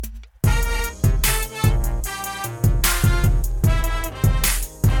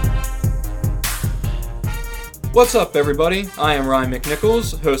What's up, everybody? I am Ryan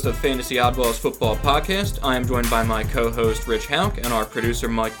McNichols, host of Fantasy Oddballs Football Podcast. I am joined by my co-host Rich Hauk and our producer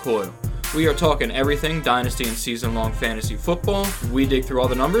Mike Coyle. We are talking everything Dynasty and season-long fantasy football. We dig through all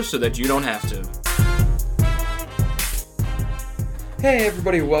the numbers so that you don't have to. Hey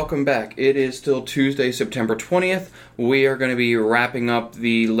everybody, welcome back. It is still Tuesday, September 20th. We are going to be wrapping up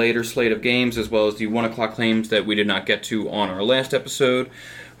the later slate of games as well as the 1 o'clock claims that we did not get to on our last episode.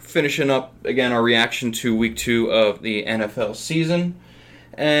 Finishing up, again, our reaction to Week 2 of the NFL season.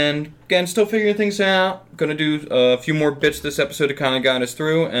 And, again, still figuring things out. Going to do a few more bits this episode to kind of guide us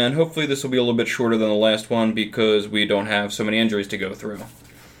through. And hopefully this will be a little bit shorter than the last one because we don't have so many injuries to go through.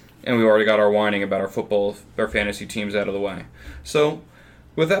 And we've already got our whining about our fantasy teams out of the way. So,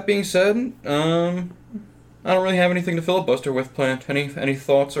 with that being said, I don't really have anything to filibuster with. Any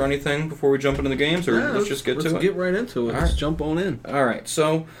thoughts or anything before we jump into the games, or let's just get to it? Let's get right into it. Let's jump on in. All right,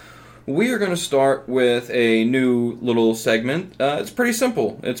 so we are going to start with a new little segment. It's pretty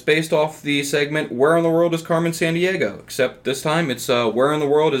simple. It's based off the segment, Where in the World is Carmen Sandiego? Except this time it's Where in the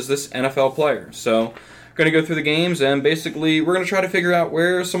World is this NFL player? So going to go through the games, and basically we're going to try to figure out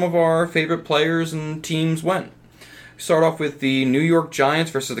where some of our favorite players and teams went. Start off with the New York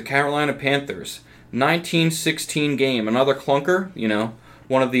Giants versus the Carolina Panthers. 19-16 game, another clunker,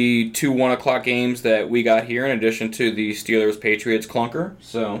 one of the 2 1 o'clock games that we got here in addition to the Steelers-Patriots clunker.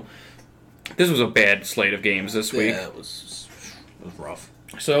 So this was a bad slate of games this week. Yeah, it was rough.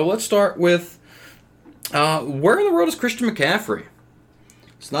 So let's start with, where in the world is Christian McCaffrey?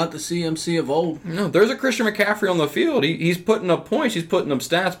 It's not the CMC of old. No, there's a Christian McCaffrey on the field. He's putting up points, he's putting up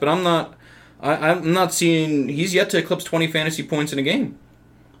stats, but I'm not seeing, he's yet to eclipse 20 fantasy points in a game.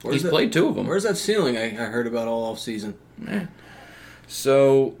 He's played 2 of them. Where's that ceiling I heard about all offseason? Yeah.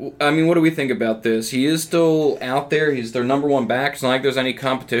 So, what do we think about this? He is still out there. He's their number 1 back. It's not like there's any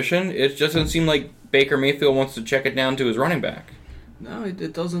competition. It just doesn't seem like Baker Mayfield wants to check it down to his running back. No,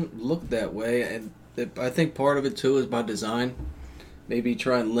 it doesn't look that way. And I think part of it, too, is by design. Maybe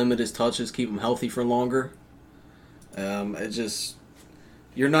try and limit his touches, keep him healthy for longer.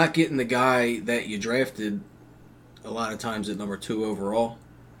 You're not getting the guy that you drafted a lot of times at number 2 overall.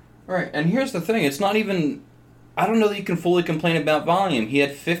 Right, and here's the thing. It's not even... I don't know that you can fully complain about volume. He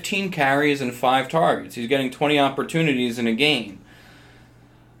had 15 carries and 5 targets. He's getting 20 opportunities in a game.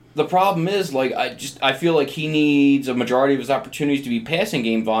 The problem is, I feel like he needs a majority of his opportunities to be passing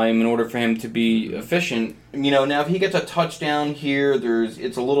game volume in order for him to be efficient. Now if he gets a touchdown here,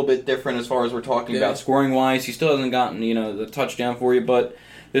 it's a little bit different as far as we're talking about scoring-wise. He still hasn't gotten, the touchdown for you, but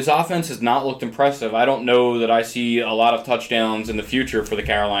this offense has not looked impressive. I don't know that I see a lot of touchdowns in the future for the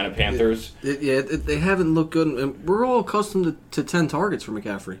Carolina Panthers. They haven't looked good. And we're all accustomed to 10 targets for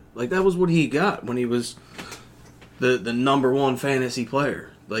McCaffrey. That was what he got when he was the number 1 fantasy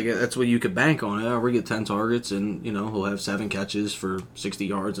player. That's what you could bank on. We get 10 targets, and, he'll have 7 catches for 60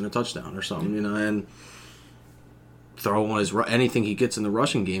 yards and a touchdown or something, and throw on anything he gets in the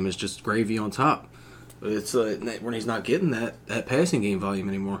rushing game is just gravy on top. It's when he's not getting that passing game volume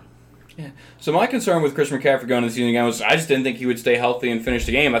anymore. Yeah. So my concern with Christian McCaffrey going into the season again was I just didn't think he would stay healthy and finish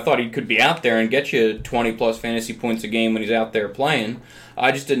the game. I thought he could be out there and get you 20-plus fantasy points a game when he's out there playing.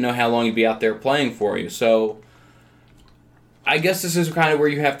 I just didn't know how long he'd be out there playing for you. So I guess this is kind of where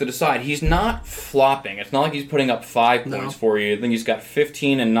you have to decide. He's not flopping. It's not like he's putting up 5 points for you. I think he's got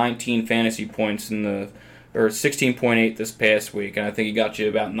 15 and 19 fantasy points or 16.8 this past week, and I think he got you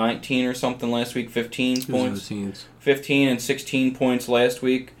about 19 or something last week, 15 points. 15 and 16 points last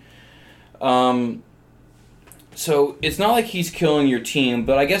week. So it's not like he's killing your team,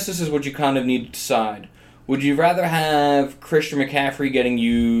 but I guess this is what you kind of need to decide. Would you rather have Christian McCaffrey getting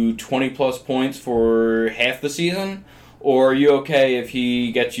you 20-plus points for half the season, or are you okay if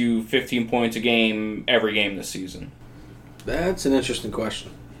he gets you 15 points a game every game this season? That's an interesting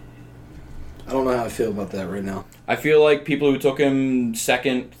question. I don't know how I feel about that right now. I feel like people who took him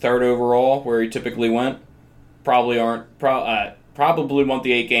 2nd, 3rd overall, where he typically went, probably want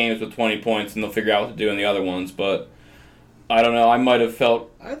the 8 games with 20 points, and they'll figure out what to do in the other ones. But I don't know. I might have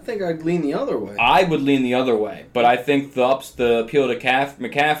felt. I think I'd lean the other way. I would lean the other way, but I think the appeal to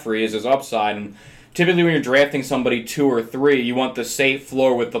McCaffrey is his upside, and typically when you're drafting somebody 2 or 3, you want the safe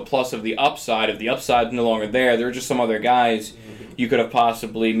floor with the plus of the upside. If the upside's no longer there are just some other guys you could have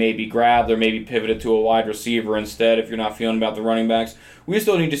possibly maybe grabbed or maybe pivoted to a wide receiver instead if you're not feeling about the running backs. We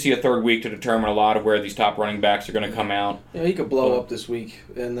still need to see a 3rd week to determine a lot of where these top running backs are going to come out. Yeah, he could blow up this week,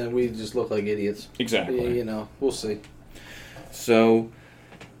 and then we just look like idiots. Exactly. We'll see. So,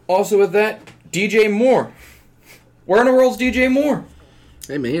 also with that, DJ Moore. Where in the world's DJ Moore?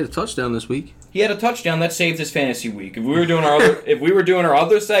 Hey man, he had a touchdown this week. He had a touchdown that saved his fantasy week. If we were doing our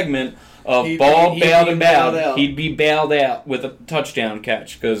other segment of He'd bailed be and bailed bailed, out. he'd be bailed out with a touchdown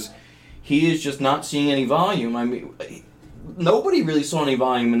catch because he is just not seeing any volume. I mean, nobody really saw any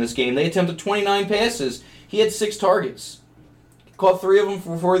volume in this game. They attempted 29 passes. He had 6 targets. Caught 3 of them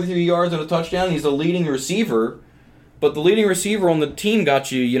for 43 yards and a touchdown. He's the leading receiver, but the leading receiver on the team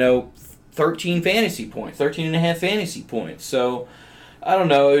got you, 13 fantasy points, 13 and a half fantasy points. So, I don't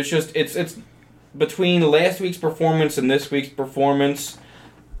know. It's between last week's performance and this week's performance,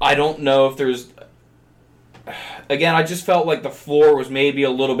 I don't know if there's... Again, I just felt like the floor was maybe a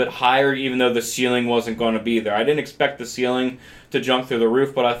little bit higher, even though the ceiling wasn't going to be there. I didn't expect the ceiling to jump through the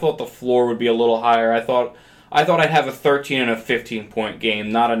roof, but I thought the floor would be a little higher. I thought I'd have a 13 and a 15-point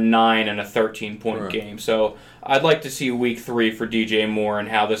game, not a 9 and a 13-point game. So I'd like to see week 3 for DJ Moore and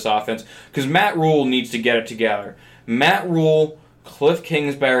how this offense... Because Matt Rule needs to get it together. Matt Rule, Cliff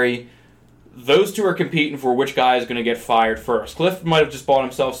Kingsbury... Those two are competing for which guy is going to get fired first. Cliff might have just bought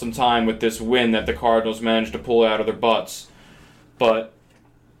himself some time with this win that the Cardinals managed to pull out of their butts. But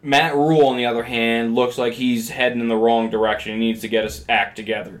Matt Rule, on the other hand, looks like he's heading in the wrong direction. He needs to get his act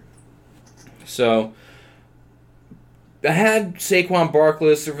together. So, I had Saquon Barkley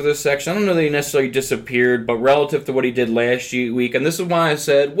listed for this section. I don't know that he necessarily disappeared, but relative to what he did last week, and this is why I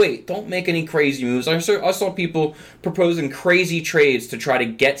said, wait, don't make any crazy moves. I saw people proposing crazy trades to try to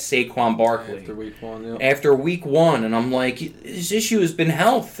get Saquon Barkley. After week 1, and I'm like, his issue has been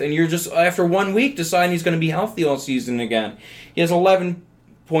health, and you're just, after 1 week, deciding he's going to be healthy all season again. He has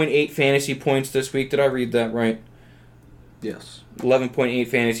 11.8 fantasy points this week. Did I read that right? Yes. 11.8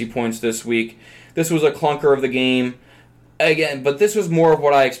 fantasy points this week. This was a clunker of the game. Again, but this was more of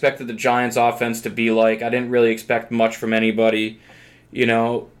what I expected the Giants' offense to be like. I didn't really expect much from anybody. You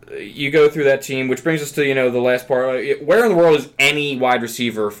go through that team, which brings us to, the last part. Where in the world is any wide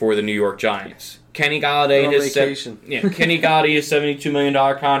receiver for the New York Giants? Kenny Galladay, his $72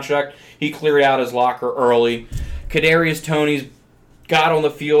 million contract. He cleared out his locker early. Kadarius Toney's got on the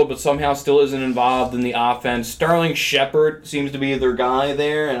field, but somehow still isn't involved in the offense. Sterling Shepard seems to be their guy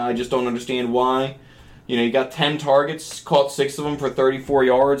there, and I just don't understand why. You got 10 targets, caught 6 of them for 34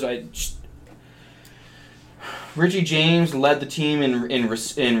 yards. Richie James led the team in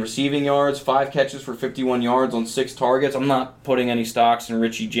receiving yards, 5 catches for 51 yards on 6 targets. I'm not putting any stocks in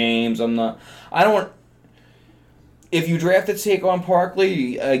Richie James. If you drafted Saquon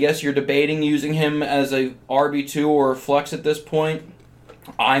Barkley, I guess you're debating using him as a RB2 or a flex at this point.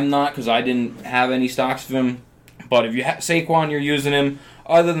 I'm not, because I didn't have any stocks of him. But if you have Saquon, you're using him.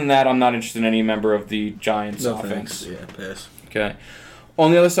 Other than that, I'm not interested in any member of the Giants offense. Yeah, pass. Okay.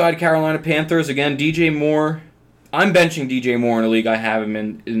 On the other side, Carolina Panthers, again, DJ Moore. I'm benching DJ Moore in a league I have him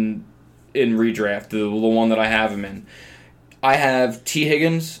in redraft, the one that I have him in. I have T.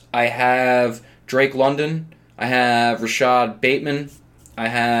 Higgins. I have Drake London. I have Rashad Bateman. I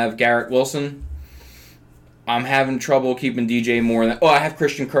have Garrett Wilson. I'm having trouble keeping DJ Moore. I have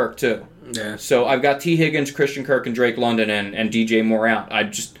Christian Kirk, too. Yeah. So I've got T. Higgins, Christian Kirk, and Drake London, and DJ Moore out.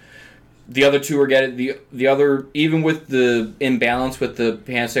 The other two are getting the other, even with the imbalance with the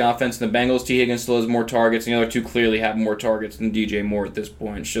passing offense and the Bengals, T. Higgins still has more targets, and the other two clearly have more targets than DJ Moore at this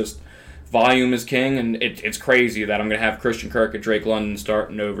point. It's just volume is king, and it's crazy that I'm going to have Christian Kirk and Drake London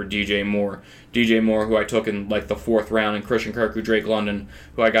starting over DJ Moore. DJ Moore, who I took in the 4th round, and Christian Kirk, who Drake London,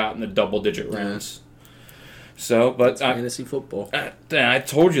 who I got in the double-digit rounds. So, but fantasy football. I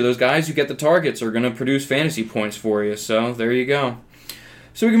told you, those guys who get the targets are going to produce fantasy points for you. So, there you go.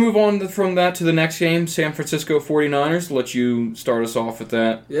 So, we can move on from that to the next game, San Francisco 49ers. Let you start us off with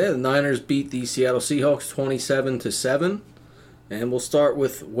that. Yeah, the Niners beat the Seattle Seahawks 27-7. And we'll start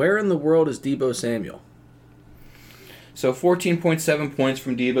with, where in the world is Deebo Samuel? So, 14.7 points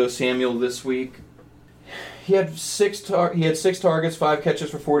from Deebo Samuel this week. He had 6 targets, 5 catches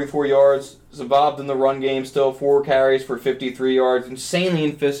for 44 yards. Was involved in the run game still, 4 carries for 53 yards. Insanely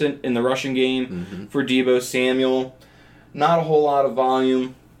efficient in the rushing game for Deebo Samuel. Not a whole lot of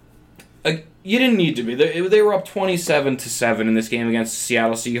volume. You didn't need to be. They were up 27-7 in this game against the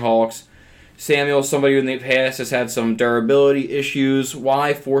Seattle Seahawks. Samuel, somebody in the past has had some durability issues.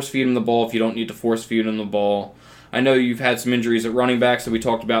 Why force feed him the ball if you don't need to force feed him the ball? I know you've had some injuries at running backs that we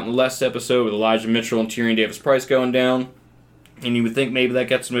talked about in the last episode with Elijah Mitchell and Tyrion Davis-Price going down. And you would think maybe that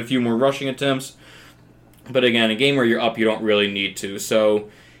gets him a few more rushing attempts. But again, a game where you're up, you don't really need to. So,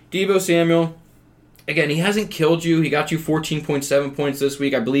 Deebo Samuel, again, he hasn't killed you. He got you 14.7 points this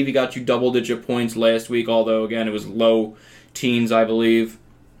week. I believe he got you double-digit points last week, although, again, it was low teens, I believe.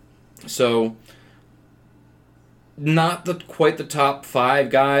 So, not quite the top 5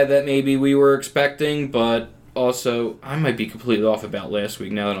 guy that maybe we were expecting, but Also, I might be completely off about last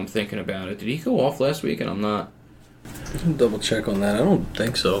week now that I'm thinking about it. Did he go off last week and I'm not? I can double check on that. I don't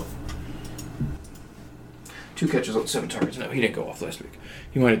think so. 2 catches on 7 targets. No, he didn't go off last week.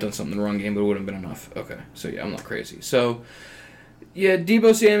 He might have done something in the run game, but it wouldn't have been enough. Okay, so yeah, I'm not crazy. So, yeah,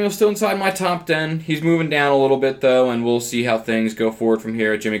 Deebo Samuel's still inside my top 10. He's moving down a little bit, though, and we'll see how things go forward from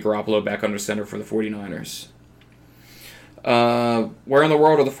here. Jimmy Garoppolo back under center for the 49ers. Where in the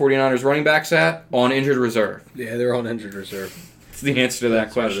world are the 49ers running backs at? On injured reserve. Yeah, they're on injured reserve. That's the answer to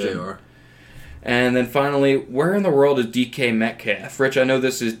that question. They are. And then finally, where in the world is DK Metcalf? Rich, I know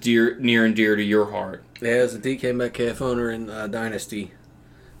this is near and dear to your heart. Yeah, as a DK Metcalf owner in Dynasty,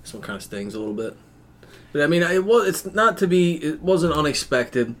 this one kind of stings a little bit. But I mean, it wasn't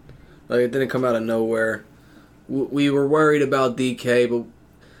unexpected. Like, it didn't come out of nowhere. We were worried about DK, but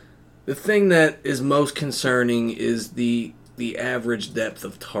the thing that is most concerning is the average depth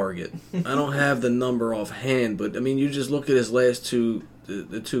of target. I don't have the number offhand, but I mean, you just look at his last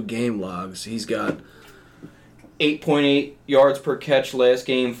the 2 game logs. He's got 8.8 yards per catch last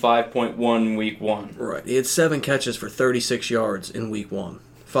game, 5.1 in week 1. Right. He had 7 catches for 36 yards in week 1.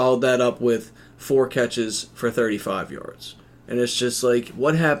 Followed that up with 4 catches for 35 yards. And it's just like,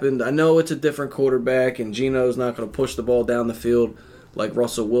 what happened? I know it's a different quarterback, and Geno's not going to push the ball down the field like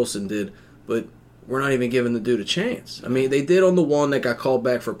Russell Wilson did, but we're not even giving the dude a chance. I mean, they did on the one that got called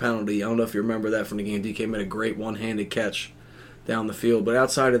back for a penalty. I don't know if you remember that from the game. DK made a great one-handed catch down the field. But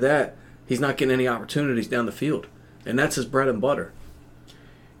outside of that, he's not getting any opportunities down the field. And that's his bread and butter.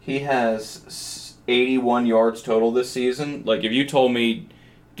 He has 81 yards total this season. Like, if you told me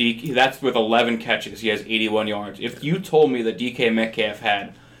that's with 11 catches, he has 81 yards. If you told me that DK Metcalf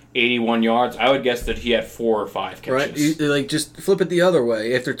had 81 yards, I would guess that he had 4 or 5 catches. Right? Just flip it the other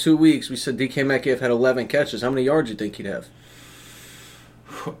way. After 2 weeks, we said DK Metcalf had 11 catches. How many yards do you think he'd have?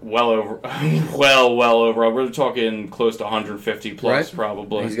 Well over. We're talking close to 150 plus, right?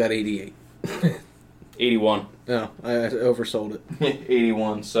 Probably. He's got 88. 81. No, I oversold it.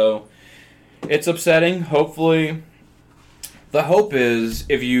 81. So it's upsetting. Hopefully, the hope is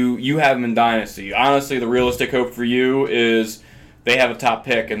if you have him in Dynasty. Honestly, the realistic hope for you is they have a top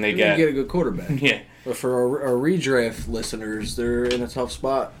pick and they get a good quarterback. Yeah. But for our redraft listeners, they're in a tough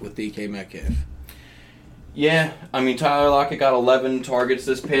spot with DK Metcalf. Yeah, I mean, Tyler Lockett got 11 targets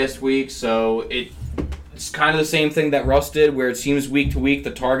this past week, so it's kind of the same thing that Russ did, where it seems week to week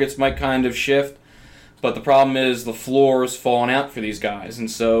the targets might kind of shift, but the problem is the floor is falling out for these guys, and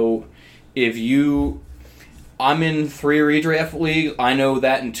so I'm in 3 redraft leagues, I know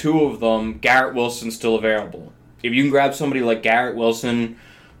that in 2 of them, Garrett Wilson's still available. If you can grab somebody like Garrett Wilson,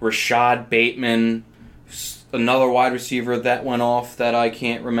 Rashad Bateman, another wide receiver that went off that I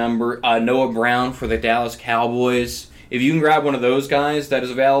can't remember, Noah Brown for the Dallas Cowboys. If you can grab one of those guys that is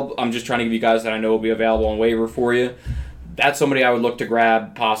available, I'm just trying to give you guys that I know will be available on waiver for you. That's somebody I would look to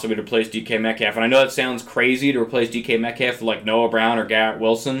grab possibly to replace DK Metcalf. And I know that sounds crazy to replace DK Metcalf with like Noah Brown or Garrett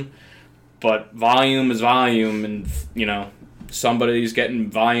Wilson, but volume is volume, and somebody's getting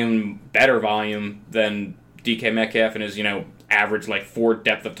better volume than DK Metcalf and his average like 4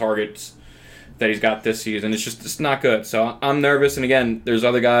 depth of targets that he's got this season. It's not good. So I'm nervous. And again, there's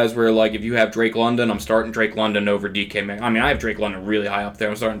other guys where, like, if you have Drake London, I'm starting Drake London over DK Metcalf. I mean, I have Drake London really high up there.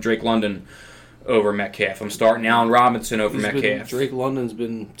 I'm starting Drake London over Metcalf. I'm starting Allen Robinson over Metcalf. Drake London's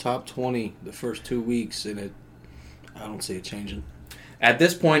been top 20 the first 2 weeks, and I don't see it changing. At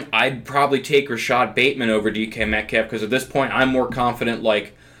this point, I'd probably take Rashad Bateman over DK Metcalf, because at this point, I'm more confident,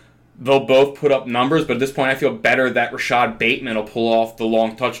 like, they'll both put up numbers, but at this point I feel better that Rashad Bateman will pull off the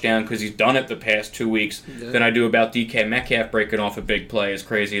long touchdown because he's done it the past 2 weeks than I do about DK Metcalf breaking off a big play, as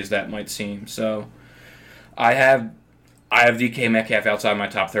crazy as that might seem. So I have DK Metcalf outside my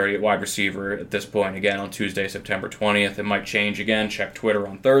top 30 at wide receiver at this point, again, on Tuesday, September 20th. It might change again. Check Twitter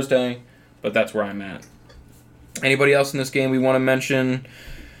on Thursday, but that's where I'm at. Anybody else in this game we want to mention?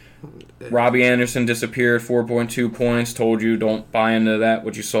 Robbie Anderson disappeared, 4.2 points. Told you, don't buy into that,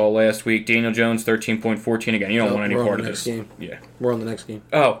 what you saw last week. Daniel Jones, 13.14. Again, you don't want any part of this. Game. Yeah. We're on the next game.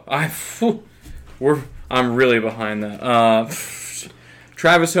 Oh, I'm really behind that.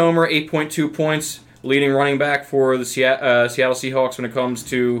 Travis Homer, 8.2 points, leading running back for the Seattle Seahawks when it comes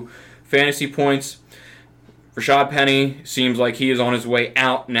to fantasy points. Rashad Penny seems like he is on his way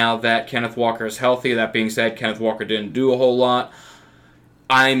out now that Kenneth Walker is healthy. That being said, Kenneth Walker didn't do a whole lot.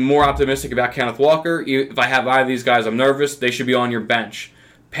 I'm more optimistic about Kenneth Walker. If I have either of these guys, I'm nervous. They should be on your bench.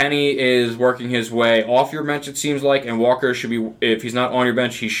 Penny is working his way off your bench, it seems like, and Walker should be, if he's not on your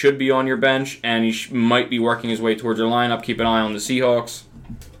bench, he should be on your bench, and he might be working his way towards your lineup. Keep an eye on the Seahawks.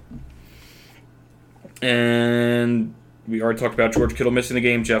 And We already talked about George Kittle missing the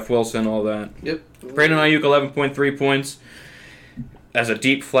game, Jeff Wilson, all that. Yep. Brandon Ayuk, 11.3 points. As a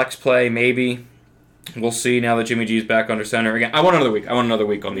deep flex play, maybe. We'll see now that Jimmy G's back under center again. I want another week.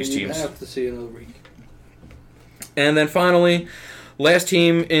 on these teams. You have to see another week. And then finally, last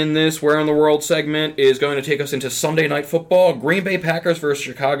team in this Where in the World segment is going to take us into Sunday Night Football. Green Bay Packers versus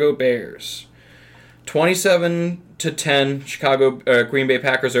Chicago Bears. 27-10, Green Bay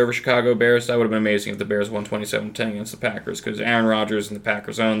Packers over Chicago Bears. That would have been amazing if the Bears won 27-10 against the Packers because Aaron Rodgers and the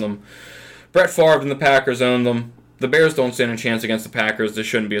Packers own them. Brett Favre and the Packers own them. The Bears don't stand a chance against the Packers. This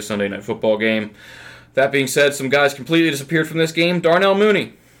shouldn't be a Sunday Night Football game. That being said, some guys completely disappeared from this game. Darnell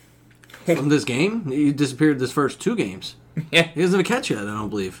Mooney. From this game? He disappeared this first 2 games. Yeah. He doesn't have a catch yet, I don't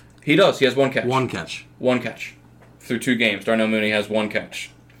believe. He does. He has 1 catch. 1 catch. 1 catch. Through 2 games, Darnell Mooney has 1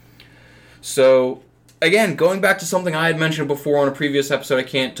 catch. So, again, going back to something I had mentioned before on a previous episode, I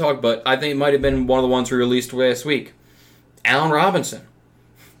can't talk, but I think it might have been one of the ones we released last week. Allen Robinson.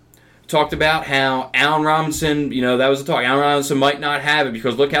 Talked about how Allen Robinson, that was the talk. Allen Robinson might not have it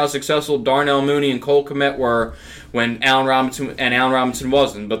because look how successful Darnell Mooney and Cole Kmet were when Allen Robinson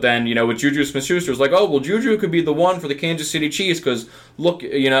wasn't. But then, with Juju Smith-Schuster, it's like, oh, well, Juju could be the one for the Kansas City Chiefs because look,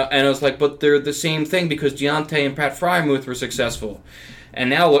 and I was like, but they're the same thing because Deontay and Pat Freiermuth were successful. And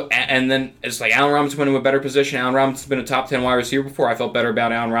now, and then it's like Allen Robinson went in a better position. Allen Robinson's been a top 10 wide receiver before. I felt better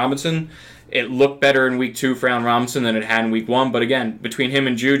about Allen Robinson. It looked better in week 2 for Allen Robinson than it had in week 1. But again, between him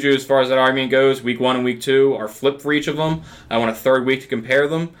and Juju, as far as that argument goes, week 1 and week 2 are flipped for each of them. I want a third week to compare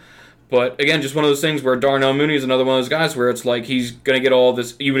them. But again, just one of those things where Darnell Mooney is another one of those guys where it's like he's going to get all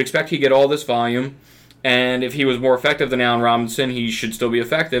this. You would expect he'd get all this volume. And if he was more effective than Allen Robinson, he should still be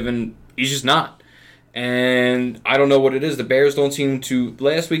effective. And he's just not. And I don't know what it is. The Bears don't seem to.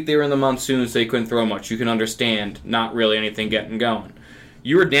 Last week they were in the monsoon, so they couldn't throw much. You can understand not really anything getting going.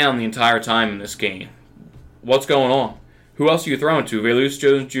 You were down the entire time in this game. What's going on? Who else are you throwing to? Velus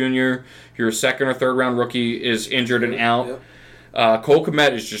Jones Jr., your second or third round rookie, is injured and out. Yep. Cole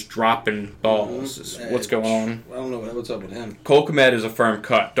Kmet is just dropping balls. What's going on? I don't know what's up with him. Cole Kmet is a firm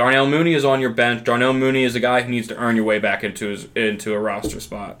cut. Darnell Mooney is on your bench. Darnell Mooney is a guy who needs to earn your way back into a roster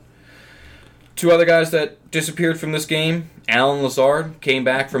spot. 2 other guys that disappeared from this game. Alan Lazard came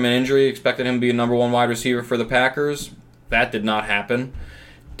back from an injury. Expected him to be a number 1 wide receiver for the Packers. That did not happen.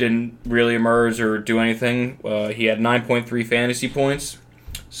 Didn't really emerge or do anything. He had 9.3 fantasy points.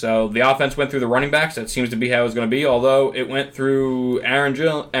 So the offense went through the running backs. That seems to be how it was going to be, although it went through Aaron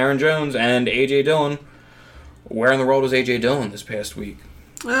Jones and A.J. Dillon. Where in the world was A.J. Dillon this past week?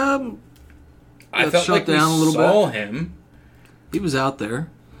 I felt like we saw him. He was out there.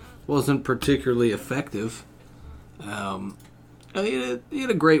 Wasn't particularly effective. He had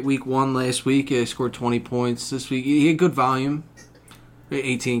a great week 1 last week. He scored 20 points. This week he had good volume.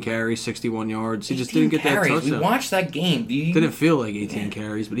 18 carries, 61 yards. He just didn't get that touchdown. We watched that game. Didn't feel like 18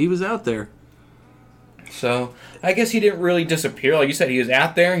 carries, but he was out there. So I guess he didn't really disappear. Like you said, he was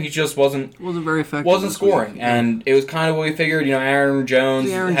out there. He just wasn't very effective. Wasn't scoring, and it was kind of what we figured. Aaron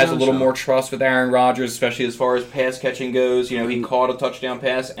Jones has a little more trust with Aaron Rodgers, especially as far as pass catching goes. He caught a touchdown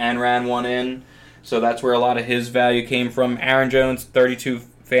pass and ran one in, so that's where a lot of his value came from. Aaron Jones, 32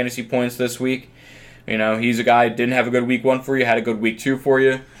 fantasy points this week. He's a guy who didn't have a good week 1 for you, had a good week 2 for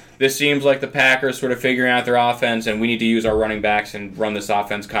you. This seems like the Packers sort of figuring out their offense, and we need to use our running backs and run this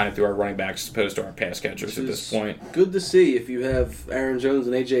offense kind of through our running backs as opposed to our pass catchers at this point. Good to see if you have Aaron Jones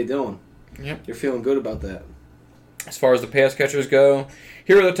and A.J. Dillon. Yep. You're feeling good about that. As far as the pass catchers go,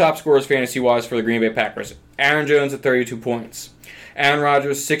 here are the top scorers fantasy-wise for the Green Bay Packers. Aaron Jones at 32 points. Aaron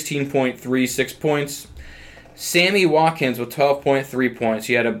Rodgers, 16.36 points. Sammy Watkins with 12.3 points.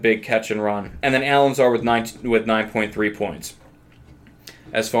 He had a big catch and run. And then Allen Lazard with 9.3 points.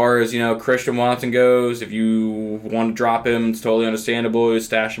 As far as, Christian Watson goes, if you want to drop him, it's totally understandable. You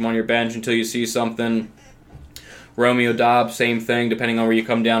stash him on your bench until you see something. Romeo Doubs, same thing, depending on where you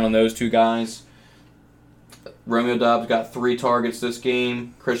come down on those 2 guys. Romeo Doubs got 3 targets this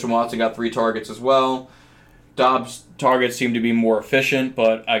game. Christian Watson got 3 targets as well. Dobbs' targets seem to be more efficient,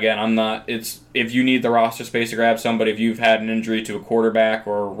 but again, if you need the roster space to grab somebody, if you've had an injury to a quarterback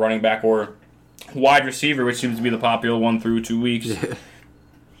or running back or wide receiver, which seems to be the popular one through 2 weeks,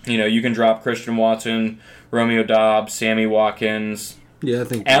 you can drop Christian Watson, Romeo Doubs, Sammy Watkins. Yeah, I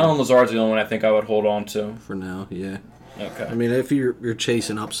think Allen Lazard's the only one I think I would hold on to. For now, yeah. Okay. I mean, if you're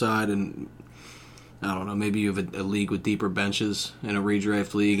chasing upside and I don't know, maybe you have a league with deeper benches in a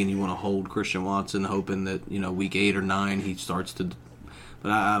redraft league and you want to hold Christian Watson hoping that, week 8 or 9 he starts to...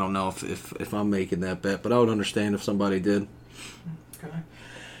 But I don't know if I'm making that bet, but I would understand if somebody did. Okay.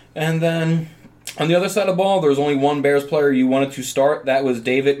 And then On the other side of the ball, there was only one Bears player you wanted to start. That was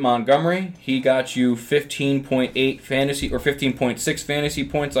David Montgomery. He got you 15.8 fantasy, or 15.6 fantasy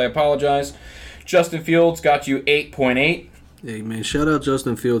points. I apologize. Justin Fields got you 8.8. Hey, man, shout out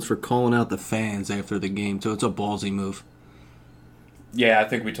Justin Fields for calling out the fans after the game, too. It's a ballsy move. Yeah, I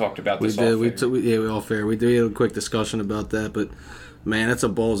think we talked about this. We all fair. We did a quick discussion about that, but man, that's a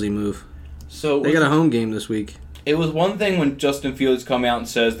ballsy move. So they got a home game this week. It was one thing when Justin Fields come out and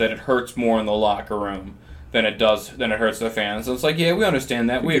says that it hurts more in the locker room than it hurts the fans. So it's like, yeah, we understand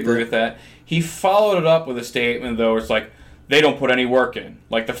that. We agree with that. He followed it up with a statement, though, where it's like, they don't put any work in.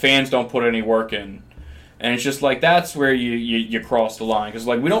 Like, the fans don't put any work in. And it's just like, that's where you cross the line. Because,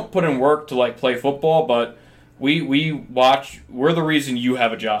 like, we don't put in work to, like, play football, but we watch. We're the reason you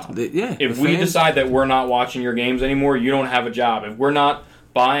have a job. If we decide that we're not watching your games anymore, you don't have a job. If we're not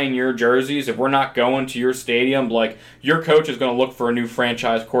buying your jerseys, if we're not going to your stadium, like, your coach is going to look for a new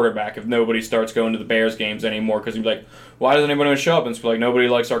franchise quarterback if nobody starts going to the Bears games anymore, because he'd be like, why doesn't anybody show up? And it's like, nobody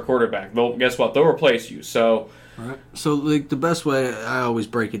likes our quarterback. Well, guess what? They'll replace you. So, right. So, like, the best way I always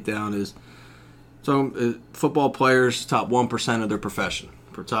break it down is, football players, top 1% of their profession,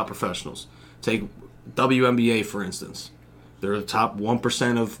 for top professionals. Take WNBA, for instance. They're the top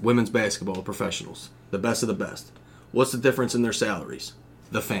 1% of women's basketball professionals, the best of the best. What's the difference in their salaries?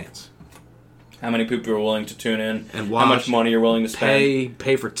 The fans. How many people are willing to tune in? And watch, how much money you're willing to spend?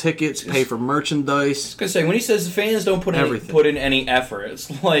 Pay for tickets, pay for merchandise. I was going to say, when he says the fans don't put in any effort,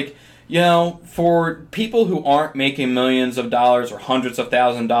 it's like, you know, for people who aren't making millions of dollars or hundreds of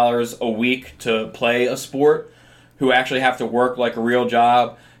thousands of dollars a week to play a sport, who actually have to work like a real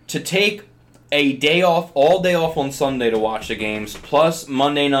job, to take a day off, all day off on Sunday to watch the games, plus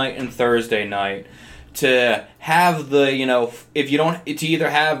Monday night and Thursday night, to have the, you know, if you don't, to either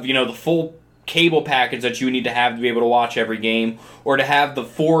have, you know, the full cable package that you need to have to be able to watch every game, or to have the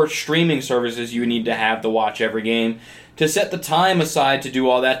 4 streaming services you need to have to watch every game, to set the time aside to do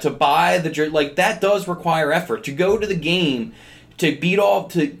all that, to buy the, like, that does require effort. To go to the game, to beat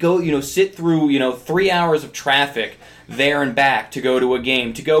off, to go, you know, sit through, you know, 3 hours of traffic there and back to go to a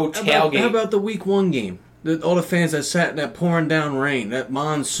game, to go tailgate. How about the week 1 game? All the fans that sat in that pouring down rain, that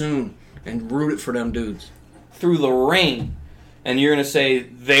monsoon, and rooted for them dudes. Through the rain. And you're going to say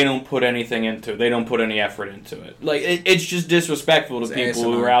they don't put anything into it. They don't put any effort into it. Like, it's just disrespectful to people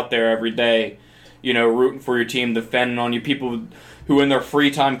who are out there every day, you know, rooting for your team, defending on you. People who in their free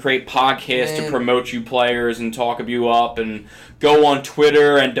time create podcasts to promote you players and talk you up and go on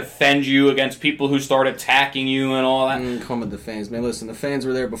Twitter and defend you against people who start attacking you and all that. Come with the fans, man. Listen, the fans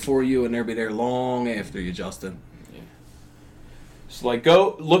were there before you, and they'll be there long after you, Justin. So, like,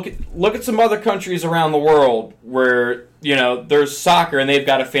 go look at some other countries around the world where, you know, there's soccer and they've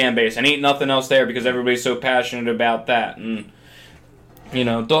got a fan base and ain't nothing else there because everybody's so passionate about that. And, you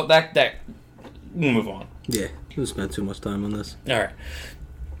know, we'll move on. Yeah, we'll spend too much time on this. All right.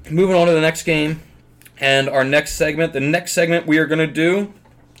 Moving on to the next game and our next segment. The next segment we are going to do,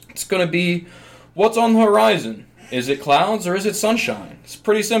 it's going to be what's on the horizon. Is it clouds or is it sunshine? It's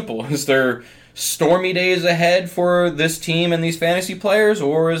pretty simple. Is there stormy days ahead for this team and these fantasy players,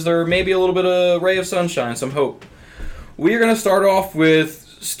 or is there maybe a little bit of ray of sunshine, some hope? We are going to start off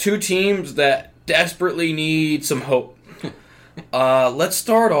with 2 teams that desperately need some hope. Let's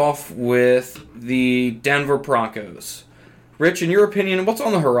start off with the Denver Broncos. Rich, in your opinion, what's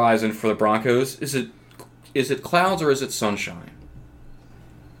on the horizon for the Broncos? Is it clouds or is it sunshine?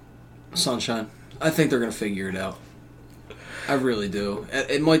 Sunshine. I think they're going to figure it out. I really do.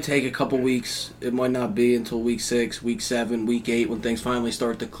 It might take a couple weeks. It might not be until week 6, week 7, week 8 when things finally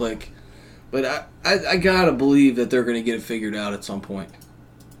start to click. But I gotta believe that they're going to get it figured out at some point.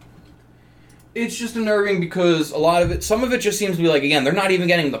 It's just unnerving because some of it just seems to be like, again, they're not even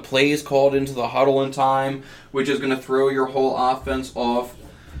getting the plays called into the huddle in time, which is going to throw your whole offense off.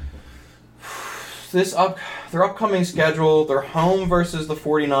 Their upcoming schedule, they're home versus the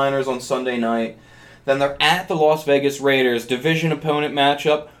 49ers on Sunday night. Then they're at the Las Vegas Raiders, division opponent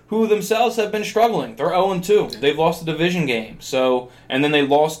matchup, who themselves have been struggling. They're 0-2. They've lost a division game. And then they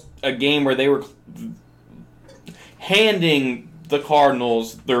lost a game where they were handing the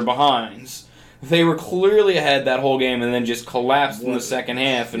Cardinals their behinds. They were clearly ahead that whole game and then just collapsed in the second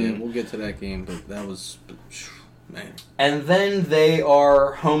half. And we'll get to that game, but that was, man. And then they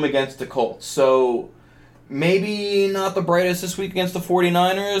are home against the Colts. So maybe not the brightest this week against the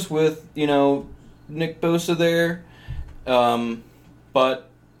 49ers with, you know, Nick Bosa there. But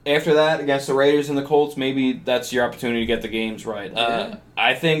after that, against the Raiders and the Colts, maybe that's your opportunity to get the games right.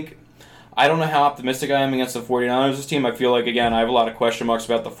 I don't know how optimistic I am against the 49ers this team. I feel like, again, I have a lot of question marks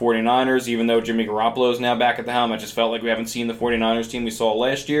about the 49ers, even though Jimmy Garoppolo is now back at the helm. I just felt like we haven't seen the 49ers team we saw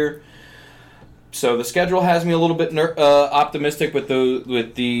last year. So the schedule has me a little bit optimistic with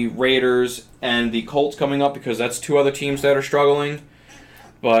the Raiders and the Colts coming up because that's two other teams that are struggling.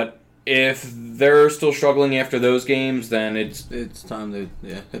 But if they're still struggling after those games, then it's time to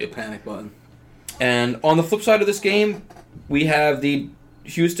hit the panic button. And on the flip side of this game, we have the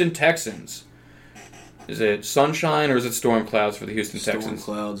Houston Texans. Is it sunshine or is it storm clouds for the Houston Texans?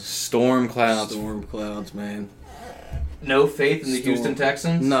 Storm clouds. Storm clouds, man. No faith in the Houston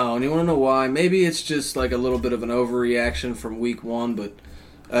Texans? No, and you want to know why? Maybe it's just like a little bit of an overreaction from week one, but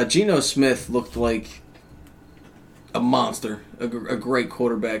Geno Smith looked like a monster, a great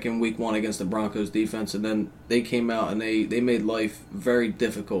quarterback in week one against the Broncos defense, and then they came out and they made life very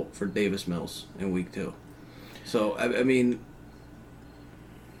difficult for Davis Mills in week two. So, I mean,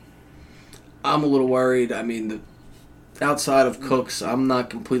 I'm a little worried. I mean, outside of Cooks, I'm not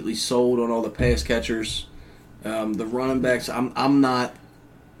completely sold on all the pass catchers. The running backs, I'm not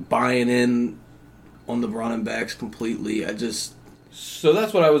buying in on the running backs completely. So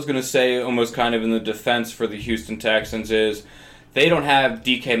that's what I was going to say, almost kind of in the defense for the Houston Texans, is they don't have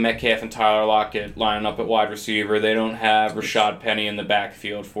DK Metcalf and Tyler Lockett lining up at wide receiver. They don't have Rashad Penny in the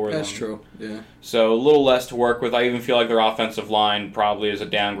backfield for them. That's true, yeah. So a little less to work with. I even feel like their offensive line probably is a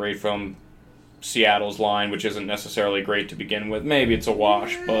downgrade from Seattle's line, which isn't necessarily great to begin with. Maybe it's a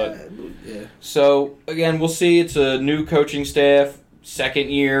wash, but... Yeah. So, again, we'll see. It's a new coaching staff,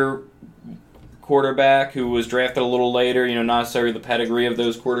 second-year quarterback who was drafted a little later, not necessarily the pedigree of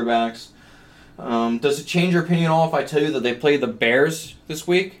those quarterbacks. Does it change your opinion at all if I tell you that they play the Bears this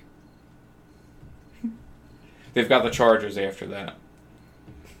week? They've got the Chargers after that.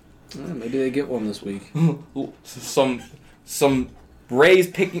 Maybe they get one this week. Some Rays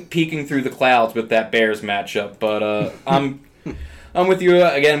peeking through the clouds with that Bears matchup, but I'm with you.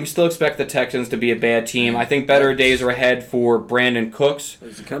 Again, we still expect the Texans to be a bad team. I think better days are ahead for Brandon Cooks.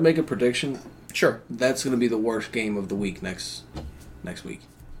 Can I make a prediction? Sure. That's going to be the worst game of the week next week.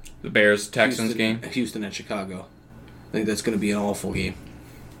 The Bears-Texans game? Houston and Chicago. I think that's going to be an awful game.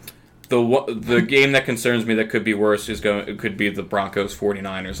 The game that concerns me that could be worse could be the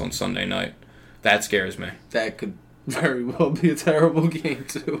Broncos-49ers on Sunday night. That scares me. That could very well be a terrible game,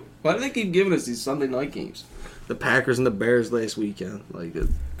 too. Why do they keep giving us these Sunday night games? The Packers and the Bears last weekend.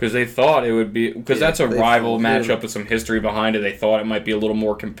 Because they thought it would be... Because that's a rival matchup with some history behind it. They thought it might be a little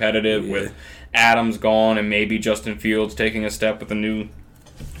more competitive with Adams gone and maybe Justin Fields taking a step with the new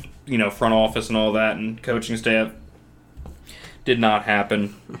front office and all that and coaching staff. Did not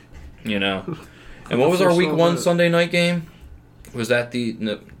happen, And what was our week one Sunday night game? Was that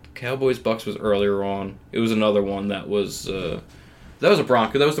the Cowboys-Bucks was earlier on. It was another one that was... That was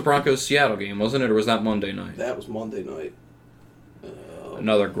the Broncos-Seattle game, wasn't it? Or was that Monday night? That was Monday night.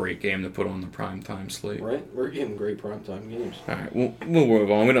 Another great game to put on the primetime slate. Right? We're getting great primetime games. All right, we'll move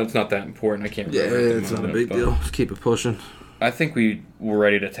on. It's not that important. I can't remember. Yeah, it's not a big deal. Just keep it pushing. I think we were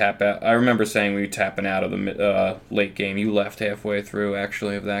ready to tap out. I remember saying we were tapping out of the late game. You left halfway through,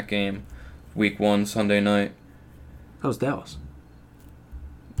 actually, of that game. Week one, Sunday night. That was Dallas.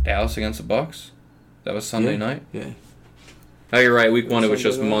 Dallas against the Bucks? That was Sunday night? Yeah. Oh, you're right. Week one, it was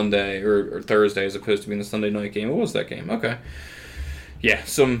just Monday or Thursday as opposed to being the Sunday night game. What was that game? Okay. Yeah,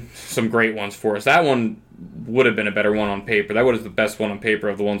 some great ones for us. That one would have been a better one on paper. That would have been the best one on paper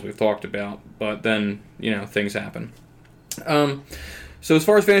of the ones we've talked about. But then, things happen. So as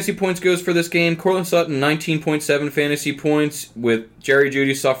far as fantasy points goes for this game, Cortland Sutton, 19.7 fantasy points with Jerry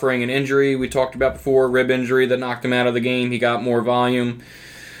Jeudy suffering an injury we talked about before, rib injury that knocked him out of the game. He got more volume.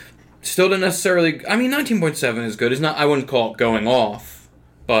 Still didn't necessarily... 19.7 is good. It's not, I wouldn't call it going off,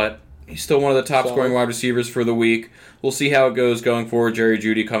 but he's still one of the top scoring wide receivers for the week. We'll see how it goes going forward. Jerry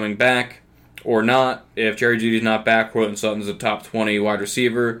Jeudy coming back or not. If Jerry Jeudy's not back, Cortland Sutton's a top 20 wide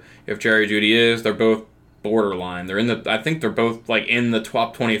receiver. If Jerry Jeudy is, they're both borderline. I think they're both in the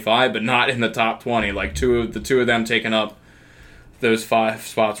top 25, but not in the top 20. The two of them taking up those 5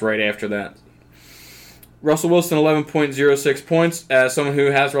 spots right after that. Russell Wilson, 11.06 points. As someone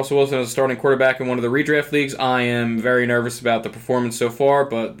who has Russell Wilson as a starting quarterback in one of the redraft leagues, I am very nervous about the performance so far,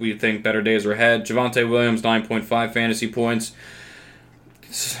 but we think better days are ahead. Javonte Williams, 9.5 fantasy points.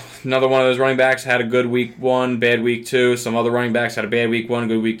 Another one of those running backs had a good week 1, bad week 2. Some other running backs had a bad week 1,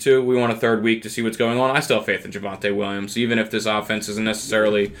 good week 2. We want a third week to see what's going on. I still have faith in Javonte Williams, even if this offense isn't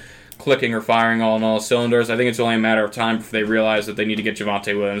necessarily clicking or firing on all cylinders. I think it's only a matter of time before they realize that they need to get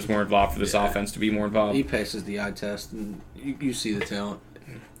Javonte Williams more involved for this offense to be more involved. He passes the eye test, and you see the talent.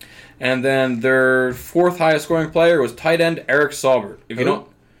 And then their 4th highest scoring player was tight end Eric Saubert.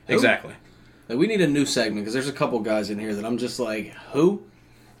 Exactly. We need a new segment because there's a couple guys in here that I'm just like, who?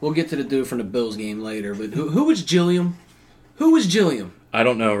 We'll get to the dude from the Bills game later, but who was Gilliam? Who was Gilliam? I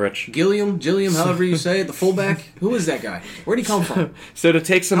don't know, Rich. Gilliam, however you say it, the fullback. Who is that guy? Where'd he come from? So to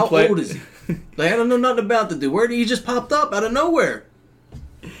take some How old is he? Like, I don't know nothing about the dude. Where did he just popped up out of nowhere?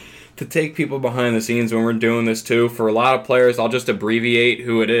 To take people behind the scenes when we're doing this too, for a lot of players, I'll just abbreviate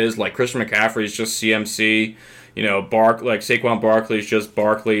who it is. Like Christian McCaffrey is just CMC. You know, like Saquon Barkley is just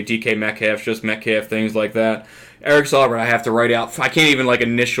Barkley. DK Metcalf's just Metcalf. Things like that. Eric Saubert, I have to write out. I can't even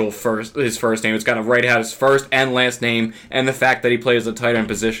initial his first name. It's got to write out his first and last name and the fact that he plays the tight end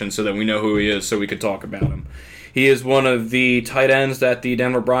position so that we know who he is, so we could talk about him. He is one of the tight ends that the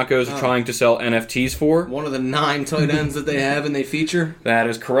Denver Broncos are trying to sell NFTs for. One of the 9 tight ends that they have and they feature. That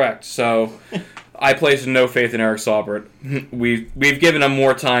is correct. So I place no faith in Eric Saubert. We've given him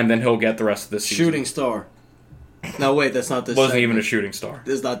more time than he'll get the rest of this season. Shooting star. No, wait, that's not this. Wasn't segment. even a shooting star.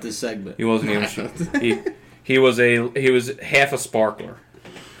 This is not this segment. He wasn't even a shooting. He was half a sparkler.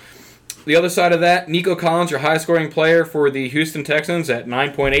 The other side of that, Nico Collins, your highest scoring player for the Houston Texans at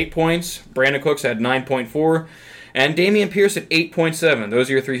 9.8 points. Brandon Cooks had 9.4. And Dameon Pierce at 8.7. Those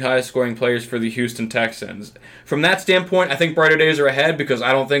are your 3 highest scoring players for the Houston Texans. From that standpoint, I think brighter days are ahead because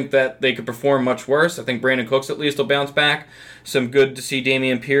I don't think that they could perform much worse. I think Brandon Cooks at least will bounce back. Some good to see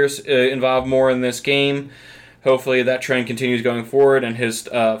Dameon Pierce involved more in this game. Hopefully that trend continues going forward and his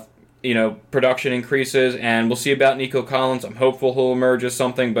production increases, and we'll see about Nico Collins. I'm hopeful he'll emerge as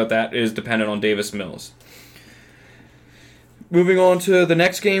something, but that is dependent on Davis Mills. Moving on to the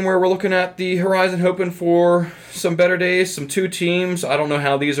next game where we're looking at the horizon, hoping for some better days, some 2 teams. I don't know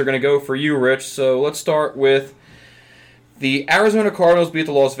how these are going to go for you, Rich, so let's start with the Arizona Cardinals beat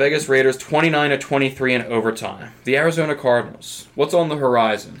the Las Vegas Raiders 29-23 in overtime. The Arizona Cardinals, what's on the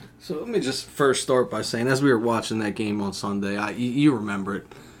horizon? So let me just first start by saying, as we were watching that game on Sunday, you remember it.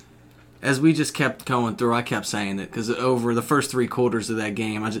 As we just kept going through, I kept saying it because over the first 3 quarters of that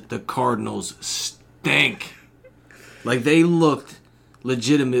game, the Cardinals stink. Like, they looked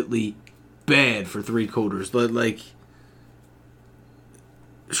legitimately bad for 3 quarters. But,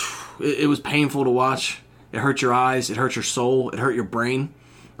 it was painful to watch. It hurt your eyes. It hurt your soul. It hurt your brain.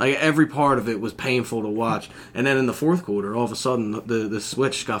 Like, every part of it was painful to watch. And then in the 4th quarter, all of a sudden, the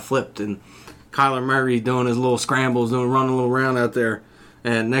switch got flipped. And Kyler Murray doing his little scrambles, running a little round out there.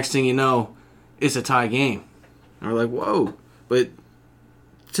 And next thing you know, it's a tie game. And we're like, whoa. But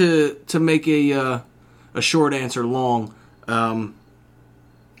to make a short answer long, I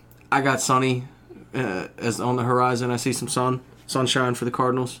got sunny as on the horizon. I see some sunshine for the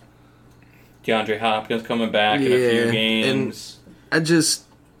Cardinals. DeAndre Hopkins coming back in a few games. And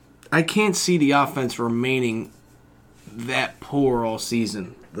I can't see the offense remaining that poor all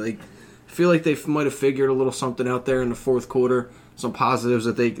season. Like, I feel like they might have figured a little something out there in the 4th quarter. Some positives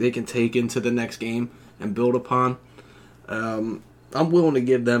that they can take into the next game and build upon. I'm willing to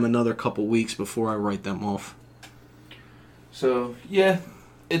give them another couple weeks before I write them off. So, yeah,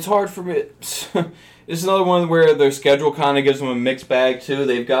 it's hard for me. It's another one where their schedule kind of gives them a mixed bag, too.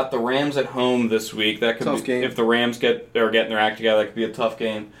 They've got the Rams at home this week. That could tough game. If the Rams are getting their act together, that could be a tough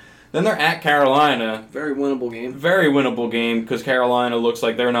game. Then they're at Carolina. Very winnable game. Very winnable game because Carolina looks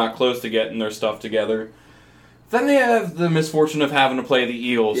like they're not close to getting their stuff together. Then they have the misfortune of having to play the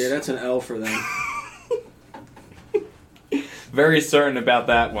Eagles. Yeah, that's an L for them. Very certain about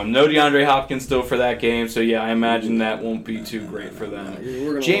that one. No DeAndre Hopkins still for that game, so yeah, I imagine that won't be too great for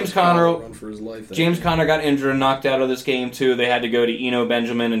them. James Conner got injured and knocked out of this game too. They had to go to Eno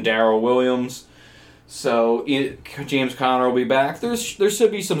Benjamin and Darrell Williams. So James Conner will be back. There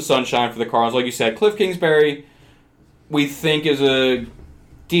should be some sunshine for the Cardinals. Like you said, Cliff Kingsbury, we think is a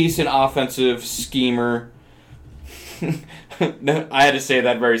decent offensive schemer. I had to say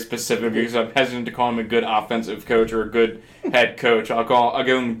that very specifically because I'm hesitant to call him a good offensive coach or a good head coach. I'll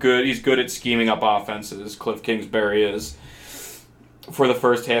give him good. He's good at scheming up offenses. Cliff Kingsbury is for the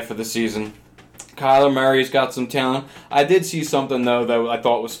first half of the season. Kyler Murray's got some talent. I did see something though that I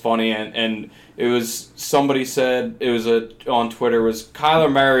thought was funny, and it was somebody said it was on Twitter was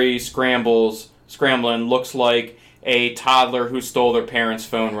Kyler Murray scrambling looks like a toddler who stole their parents'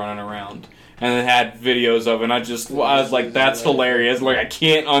 phone running around. And it had videos of it, and I was like, that's hilarious. Like, I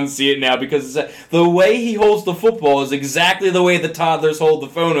can't unsee it now because the way he holds the football is exactly the way the toddlers hold the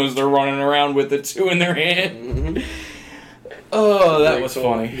phone as they're running around with it, too, in their hand. Mm-hmm. Oh, that was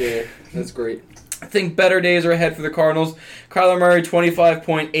funny. Yeah, that's great. I think better days are ahead for the Cardinals. Kyler Murray,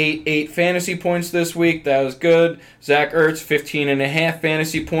 25.88 fantasy points this week. That was good. Zach Ertz, 15.5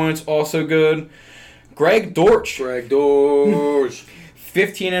 fantasy points. Also good. Greg Dortch.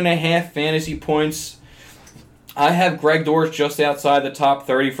 15.5 fantasy points. I have Greg Dortch just outside the top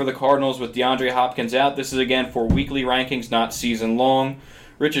 30 for the Cardinals with DeAndre Hopkins out. This is, again, for weekly rankings, not season long.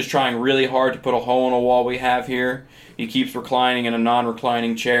 Rich is trying really hard to put a hole in a wall we have here. He keeps reclining in a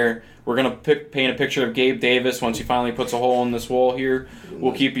non-reclining chair. We're going to paint a picture of Gabe Davis once he finally puts a hole in this wall here.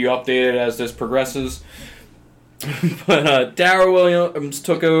 We'll keep you updated as this progresses. But Darrell Williams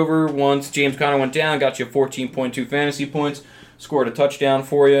took over once James Conner went down, got you 14.2 fantasy points, scored a touchdown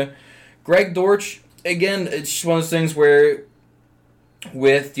for you. Greg Dortch, again, it's just one of those things where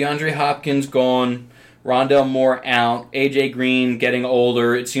with DeAndre Hopkins gone, Rondale Moore out, A.J. Green getting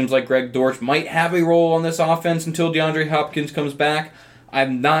older, it seems like Greg Dortch might have a role on this offense until DeAndre Hopkins comes back.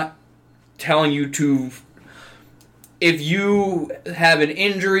 I'm not telling you to... If you have an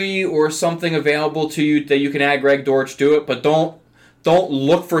injury or something available to you that you can add Greg Dortch, do it, but don't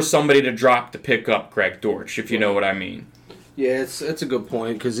look for somebody to drop to pick up Greg Dortch, if you know what I mean. Yeah, it's a good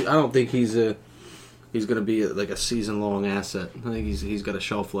point, because I don't think he's going to be like a season-long asset. I think he's got a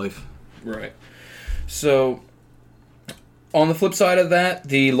shelf life. Right. So, on the flip side of that,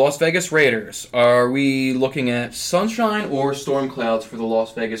 the Las Vegas Raiders. Are we looking at sunshine or storm clouds for the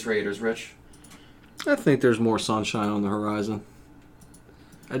Las Vegas Raiders, Rich? I think there's more sunshine on the horizon.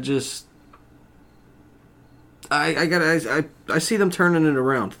 I see them turning it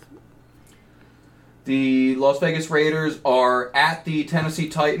around. The Las Vegas Raiders are at the Tennessee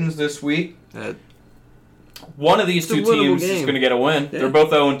Titans this week. One of these two teams is going to get a win. Yeah. They're both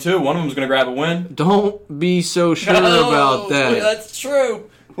 0-2. One of them is going to grab a win. Don't be so sure about that. That's true.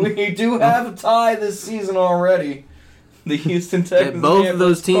 We do have a tie this season already. The Houston Texans. Yeah, both of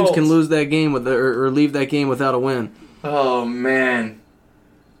those teams can lose that game or leave that game without a win. Oh man.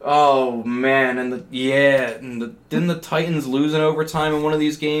 And didn't the Titans lose in overtime in one of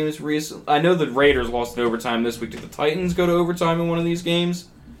these games recently? I know the Raiders lost in overtime this week. Did the Titans go to overtime in one of these games?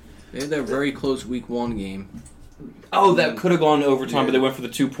 They had that very close Week 1 game. Oh, that could have gone to overtime, but they went for the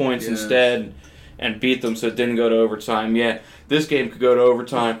 2 points instead and beat them, so it didn't go to overtime. Yeah, this game could go to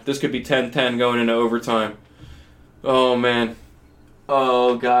overtime. This could be 10-10 going into overtime. Oh, man.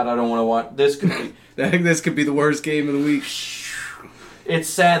 Oh, God, I don't want to watch. This could be... This could be the worst game of the week. It's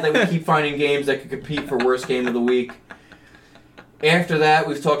sad that we keep finding games that could compete for worst game of the week. After that,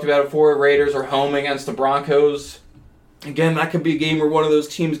 we've talked about it before, Raiders are home against the Broncos. Again, that could be a game where one of those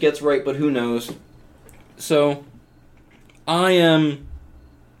teams gets right, but who knows. So, at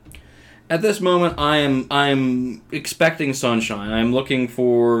this moment, I'm expecting sunshine. I'm looking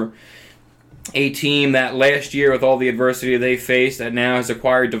for a team that last year, with all the adversity they faced, that now has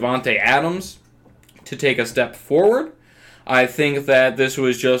acquired Devontae Adams to take a step forward. I think that this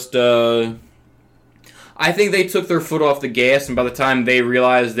was just... I think they took their foot off the gas, and by the time they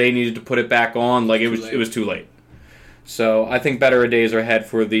realized they needed to put it back on, it was too late. So I think better days are ahead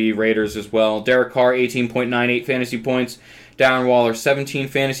for the Raiders as well. Derek Carr, 18.98 fantasy points. Darren Waller, 17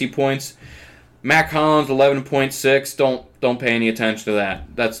 fantasy points. Matt Collins, 11.6. Don't pay any attention to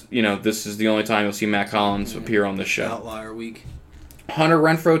that. That's, this is the only time you'll see Matt Collins appear on this show. Outlier week. Hunter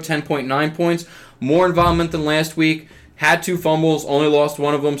Renfrow, 10.9 points. More involvement than last week. Had 2 fumbles, only lost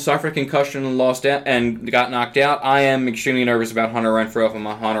one of them, suffered concussion and got knocked out. I am extremely nervous about Hunter Renfrow if I'm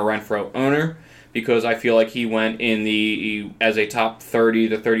a Hunter Renfrow owner, because I feel like he went as a top 30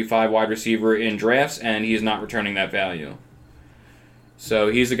 to 35 wide receiver in drafts, and he's not returning that value. So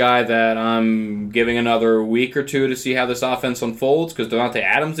he's a guy that I'm giving another week or two to see how this offense unfolds, because Devontae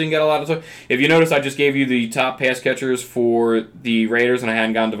Adams didn't get a lot of time. If you notice, I just gave you the top pass catchers for the Raiders, and I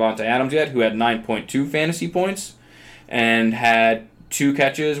hadn't gotten Devontae Adams yet, who had 9.2 fantasy points and had 2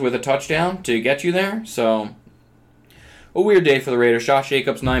 catches with a touchdown to get you there. So, a weird day for the Raiders. Josh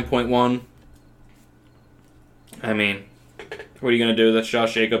Jacobs, 9.1. I mean, what are you going to do? That's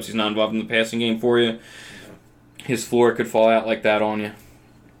Josh Jacobs. He's not involved in the passing game for you. His floor could fall out like that on you.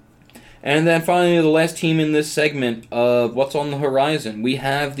 And then finally, the last team in this segment of what's on the horizon. We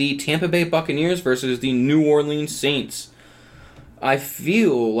have the Tampa Bay Buccaneers versus the New Orleans Saints. I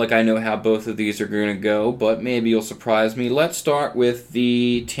feel like I know how both of these are going to go, but maybe you'll surprise me. Let's start with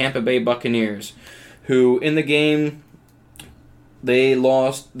the Tampa Bay Buccaneers, who in the game, they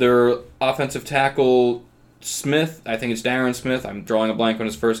lost their offensive tackle, Smith. I think it's Darren Smith. I'm drawing a blank on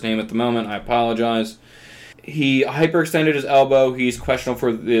his first name at the moment. I apologize. He hyperextended his elbow. He's questionable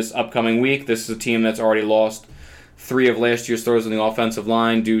for this upcoming week. This is a team that's already lost 3 of last year's throws on the offensive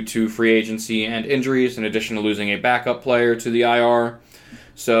line due to free agency and injuries, in addition to losing a backup player to the IR.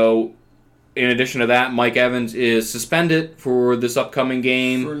 So, in addition to that, Mike Evans is suspended for this upcoming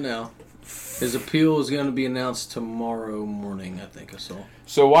game. For now. His appeal is going to be announced tomorrow morning, I think I saw.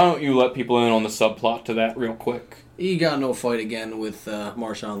 So why don't you let people in on the subplot to that real quick? He got no fight again with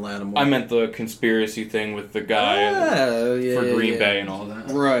Marshawn Lattimore. I meant the conspiracy thing with the guy for Green Bay and all that.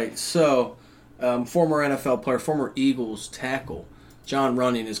 Right. So, former NFL player, former Eagles tackle, John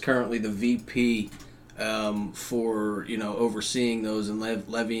Runyon is currently the VP for overseeing those and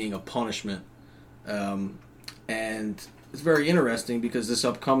levying a punishment. And it's very interesting because this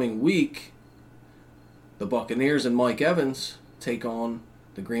upcoming week, the Buccaneers and Mike Evans take on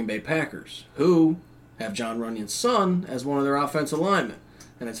the Green Bay Packers, who have John Runyon's son as one of their offensive linemen.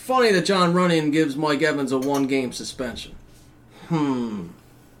 And it's funny that John Runyon gives Mike Evans a 1-game suspension.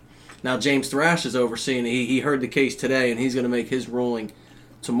 Now James Thrash is overseeing it. He heard the case today, and he's going to make his ruling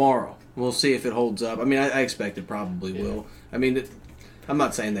tomorrow. We'll see if it holds up. I mean, I expect it probably will. I mean, I'm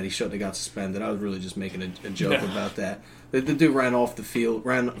not saying that he shouldn't have got suspended. I was really just making a joke about that. The dude ran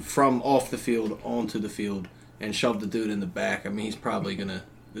from off the field onto the field and shoved the dude in the back. I mean, it's probably gonna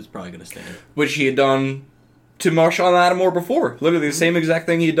stand. Which he had done to Marshawn Lattimore before. Literally the same exact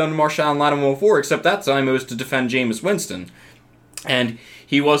thing he had done to Marshawn Lattimore before, except that time it was to defend Jameis Winston. And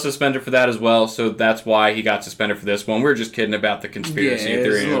he was suspended for that as well, so that's why he got suspended for this one. We were just kidding about the conspiracy theory. Yeah, it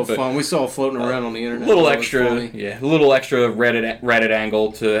was a little fun. We saw it floating around on the internet. A little extra Reddit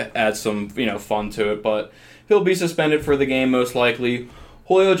angle to add some fun to it, but he'll be suspended for the game most likely.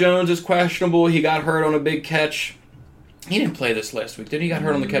 Julio Jones is questionable. He got hurt on a big catch. He didn't play this last week, did he? He got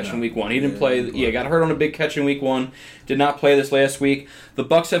hurt on the catch in week 1. He didn't play. Yeah, got hurt on a big catch in week 1. Did not play this last week. The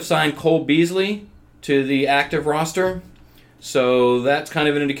Bucs have signed Cole Beasley to the active roster. So that's kind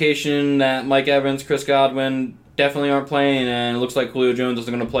of an indication that Mike Evans, Chris Godwin definitely aren't playing, and it looks like Julio Jones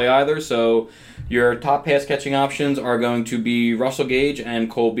isn't going to play either. So your top pass-catching options are going to be Russell Gage and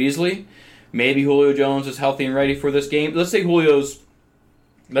Cole Beasley. Maybe Julio Jones is healthy and ready for this game. Let's say Julio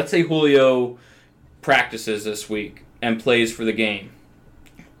practices this week and plays for the game.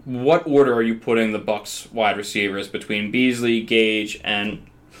 What order are you putting the Bucs wide receivers between Beasley, Gage, and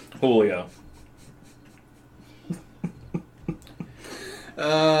Julio?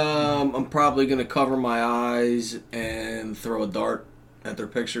 I'm probably going to cover my eyes and throw a dart at their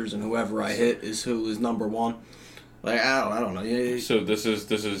pictures, and whoever I hit is who is number one. Like, I don't know. So this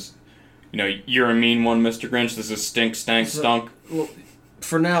is, you're a mean one, Mr. Grinch. This is stink, stank, stunk. Well,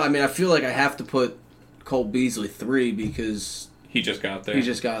 for now, I mean, I feel like I have to put Cole Beasley 3 because he just got there.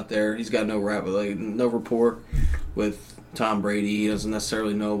 He's got no rapport with Tom Brady. He doesn't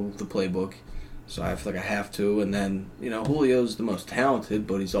necessarily know the playbook. So I feel like I have to. And then, Julio's the most talented,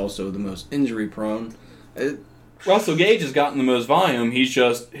 but he's also the most injury prone. Russell Gage has gotten the most volume. He's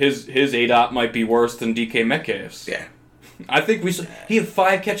just, his ADOT might be worse than DK Metcalf's. Yeah. I think he had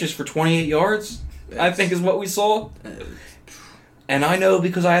 5 catches for 28 yards, I think is what we saw. And I know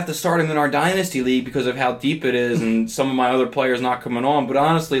because I have to start him in our Dynasty League because of how deep it is and some of my other players not coming on. But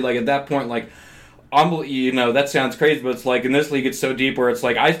honestly, like at that point, like, that sounds crazy, but it's like in this league it's so deep where it's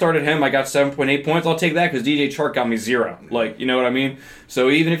like I started him, I got 7.8 points. I'll take that because DJ Chark got me 0. Like, you know what I mean? So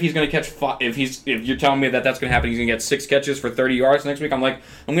even if he's going to catch 5, if you're telling me that's going to happen, he's going to get 6 catches for 30 yards next week. I'm like,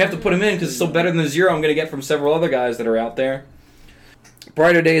 I'm going to have to put him in because it's still better than the 0 I'm going to get from several other guys that are out there.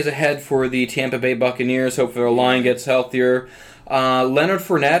 Brighter days ahead for the Tampa Bay Buccaneers. Hopefully their line gets healthier. Leonard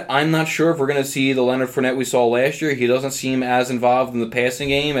Fournette, I'm not sure if we're going to see the Leonard Fournette we saw last year. He doesn't seem as involved in the passing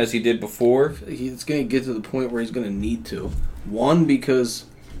game as he did before. He's going to get to the point where he's going to need to. One, because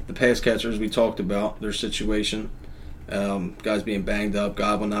the pass catchers we talked about, their situation. Guys being banged up,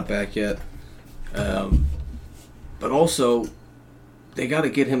 Godwin not back yet. But also, they got to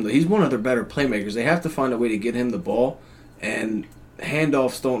get him. He's one of their better playmakers. They have to find a way to get him the ball, and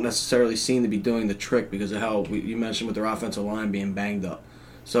handoffs don't necessarily seem to be doing the trick because of how you mentioned with their offensive line being banged up.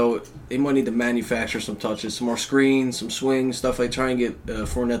 So they might need to manufacture some touches, some more screens, some swings, stuff like try and get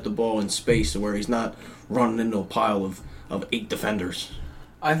Fournette the ball in space to where he's not running into a pile of 8 defenders.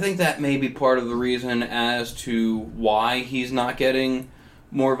 I think that may be part of the reason as to why he's not getting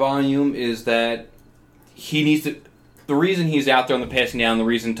more volume is that he needs to. The reason he's out there on the passing down, the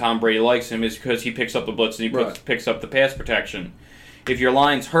reason Tom Brady likes him is because he picks up the blitz and he picks up the pass protection. If your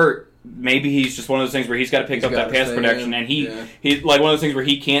line's hurt, maybe he's just one of those things where he's got to pick up that pass protection, and he's like one of those things where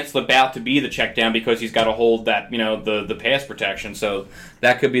he can't slip out to be the check down because he's got to hold that the pass protection. So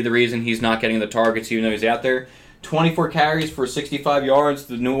that could be the reason he's not getting the targets even though he's out there. 24 carries for 65 yards.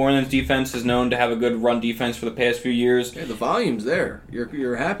 The New Orleans defense is known to have a good run defense for the past few years. Yeah, the volume's there.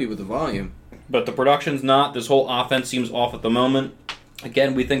 You're happy with the volume. But the production's not. This whole offense seems off at the moment.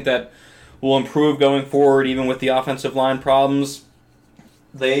 Again, we think that will improve going forward even with the offensive line problems.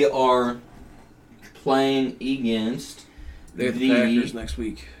 They are playing against the Packers next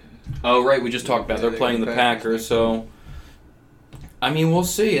week. Oh, right. We just talked about they're playing the Packers. So, I mean, we'll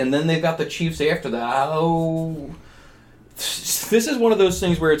see. And then they've got the Chiefs after that. Oh, this is one of those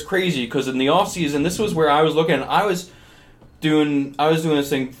things where it's crazy because in the offseason, this was where I was looking. I was was doing this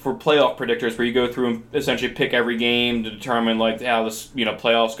thing for playoff predictors where you go through and essentially pick every game to determine like how this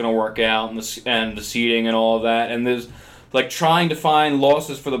playoff's going to work out and the seeding and all of that. And there's like trying to find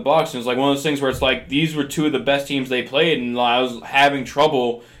losses for the Bucks, and it's like one of those things where it's like these were two of the best teams they played, and I was having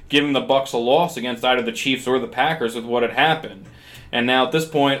trouble giving the Bucks a loss against either the Chiefs or the Packers with what had happened. And now at this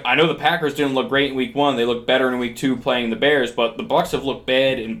point, I know the Packers didn't look great in Week 1. They looked better in Week 2 playing the Bears, but the Bucks have looked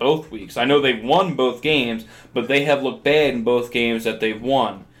bad in both weeks. I know they've won both games, but they have looked bad in both games that they've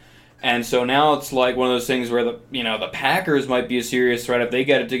won. And so now it's like one of those things where the Packers might be a serious threat if they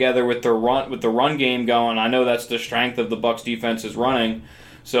get it together with the run game going. I know that's the strength of the Bucks defense is running,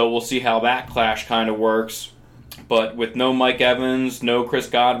 so we'll see how that clash kind of works. But with no Mike Evans, no Chris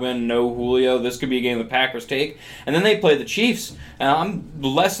Godwin, no Julio, this could be a game the Packers take. And then they play the Chiefs. And I'm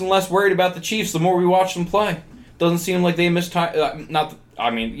less and less worried about the Chiefs the more we watch them play. Doesn't seem like they missed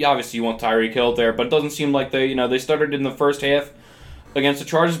obviously you want Tyreek Hill there, but it doesn't seem like they started in the first half against the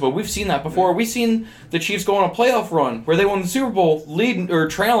Chargers, but we've seen that before. We've seen the Chiefs go on a playoff run where they won the Super Bowl leading or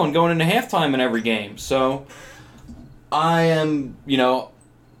trailing going into halftime in every game. So I am,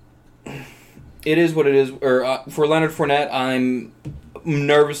 it is what it is. For Leonard Fournette, I'm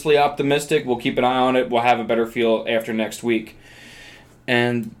nervously optimistic. We'll keep an eye on it. We'll have a better feel after next week.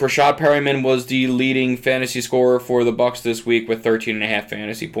 And Brashad Perryman was the leading fantasy scorer for the Bucks this week with 13.5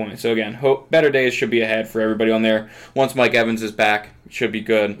 fantasy points. So again, better days should be ahead for everybody on there. Once Mike Evans is back, it should be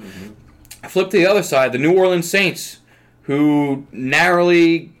good. Mm-hmm. Flip to the other side, the New Orleans Saints, who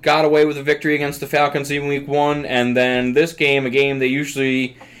narrowly got away with a victory against the Falcons in Week 1, and then this game, a game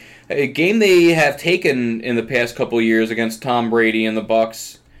they have taken in the past couple of years against Tom Brady and the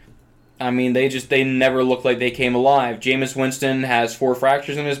Bucks. I mean, they never look like they came alive. Jameis Winston has 4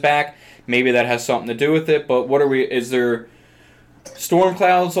 fractures in his back. Maybe that has something to do with it. But is there storm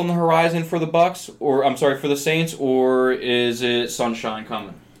clouds on the horizon for the Bucks, or I'm sorry, for the Saints, or is it sunshine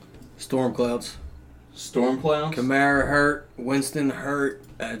coming? Storm clouds. Storm clouds. Kamara hurt. Winston hurt.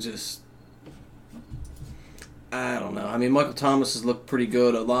 I don't know. I mean, Michael Thomas has looked pretty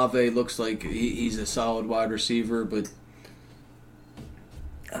good. Olave looks like he's a solid wide receiver, but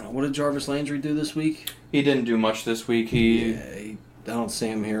I don't know. What did Jarvis Landry do this week? He didn't do much this week. I don't see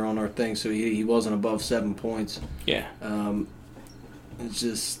him here on our thing, so he wasn't above 7 points. Yeah. It's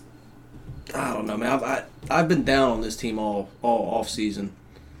just, I don't know, man. I've been down on this team all off season,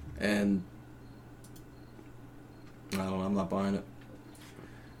 and I don't know. I'm not buying it.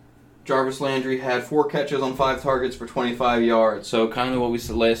 Jarvis Landry had 4 catches on 5 targets for 25 yards. So kind of what we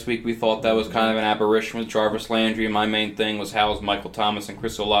said last week, we thought that was kind of an aberration with Jarvis Landry. My main thing was how is Michael Thomas and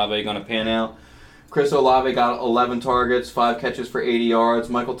Chris Olave going to pan out. Chris Olave got 11 targets, 5 catches for 80 yards.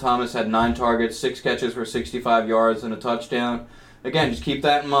 Michael Thomas had 9 targets, 6 catches for 65 yards and a touchdown. Again, just keep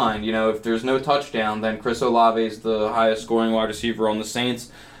that in mind. If there's no touchdown, then Chris Olave is the highest scoring wide receiver on the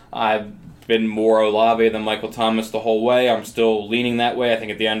Saints. I've been more Olave than Michael Thomas the whole way. I'm still leaning that way. I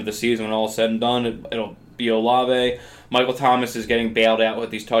think at the end of the season, when all is said and done, it'll be Olave. Michael Thomas is getting bailed out with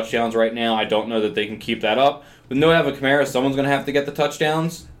these touchdowns right now. I don't know that they can keep that up. With no Alvin Kamara, someone's going to have to get the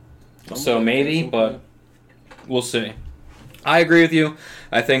touchdowns. So maybe, but we'll see. I agree with you.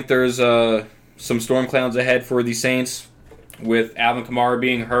 I think there's some storm clouds ahead for the Saints with Alvin Kamara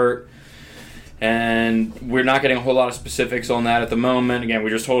being hurt. And we're not getting a whole lot of specifics on that at the moment. Again,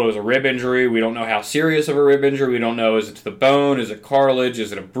 we just told it was a rib injury. We don't know how serious of a rib injury. We don't know, is it to the bone? Is it cartilage?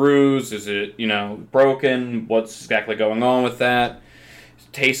 Is it a bruise? Is it, broken? What's exactly going on with that?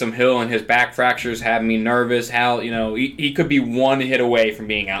 Taysom Hill and his back fractures have me nervous. He could be one hit away from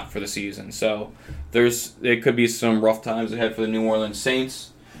being out for the season. So it could be some rough times ahead for the New Orleans Saints.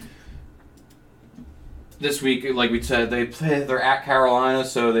 This week, like we said, they're at Carolina,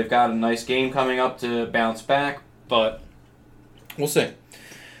 so they've got a nice game coming up to bounce back, but we'll see.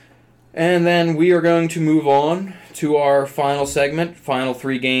 And then we are going to move on to our final segment, final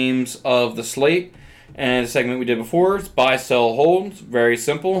 3 games of the slate. And the segment we did before is buy, sell, hold. It's very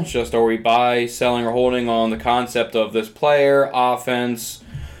simple. It's just are we buy, selling, or holding on the concept of this player, offense,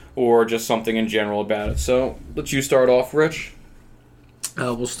 or just something in general about it. So let you start off, Rich.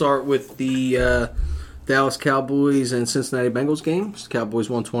 We'll start with the Dallas Cowboys and Cincinnati Bengals games. Cowboys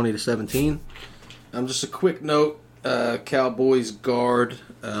won 20-17. Just a quick note: Cowboys guard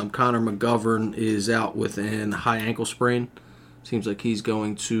Connor McGovern is out with an high ankle sprain. Seems like he's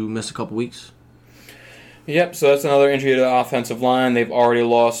going to miss a couple weeks. Yep, so that's another injury to the offensive line. They've already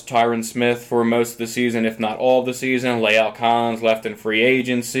lost Tyron Smith for most of the season, if not all of the season. Lael Collins left in free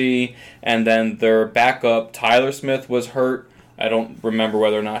agency, and then their backup Tyler Smith was hurt. I don't remember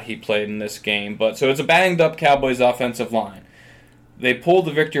whether or not he played in this game. But so it's a banged-up Cowboys offensive line. they pulled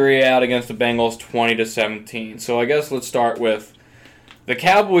the victory out against the Bengals 20-17. So I guess let's start with the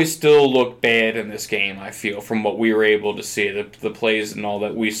Cowboys still look bad in this game, I feel, from what we were able to see, the plays and all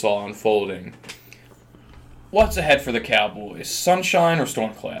that we saw unfolding. What's ahead for the Cowboys? Sunshine or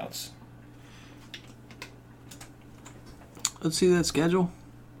storm clouds? Let's see that schedule.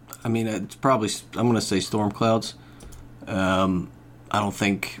 I mean, it's probably, I'm going to say storm clouds. I don't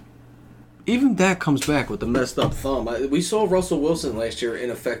think even Dak comes back with a messed up thumb. We saw Russell Wilson last year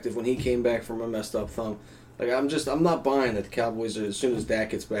ineffective when he came back from a messed up thumb. Like, I'm not buying that the Cowboys, as soon as Dak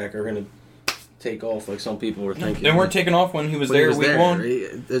gets back, are going to take off like some people were thinking. They weren't taking off when he was there week one.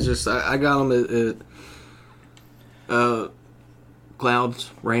 It's just, I got him at clouds,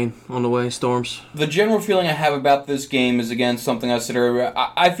 rain on the way, storms. The general feeling I have about this game is, again, something I said earlier.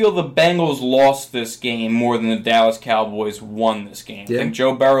 I feel the Bengals lost this game more than the Dallas Cowboys won this game. Yeah. I think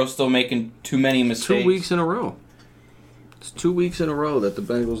Joe Burrow's still making too many mistakes. 2 weeks in a row. It's 2 weeks in a row that the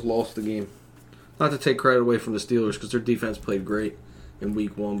Bengals lost the game. Not to take credit away from the Steelers, because their defense played great in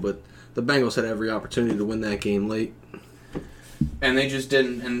week one, but the Bengals had every opportunity to win that game late. And they just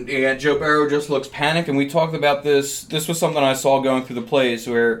didn't. And yeah, Joe Burrow just looks panicked. And we talked about this. This was something I saw going through the plays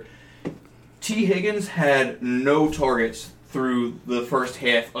where T. Higgins had no targets through the first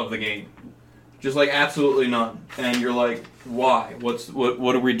half of the game. Just like absolutely none. And you're like, why?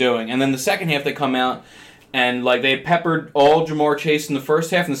 What are we doing? And then the second half they come out and like they peppered all Jamar Chase in the first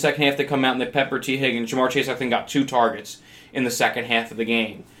half. And the second half they come out and they pepper T. Higgins. Jamar Chase I think got 2 targets in the second half of the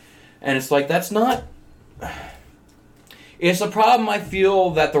game. And it's like that's not. It's a problem I feel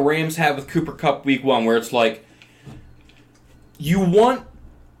that the Rams have with Cooper Kupp week one, where it's like, you want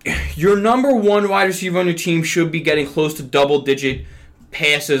your number one wide receiver on your team should be getting close to double-digit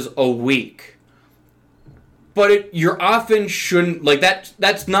passes a week. But your offense shouldn't, like,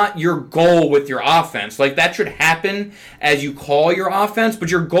 that's not your goal with your offense. Like, that should happen as you call your offense, but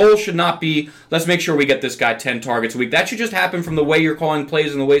your goal should not be, let's make sure we get this guy 10 targets a week. That should just happen from the way you're calling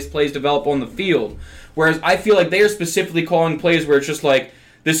plays and the way plays develop on the field. Whereas I feel like they are specifically calling plays where it's just like,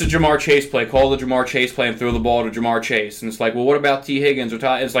 this is Jamar Chase play, call the Jamar Chase play and throw the ball to Jamar Chase. And it's like, well, what about T. Higgins or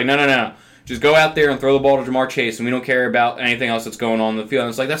Ty? It's like, no. Just go out there and throw the ball to Jamar Chase, and we don't care about anything else that's going on in the field. And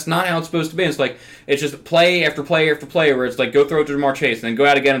it's like, that's not how it's supposed to be. It's like, it's just play after play after play where it's like, go throw it to Jamar Chase, and then go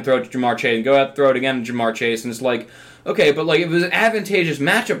out again and throw it to Jamar Chase, and go out and throw it again to Jamar Chase. And it's like, okay, but like if it was an advantageous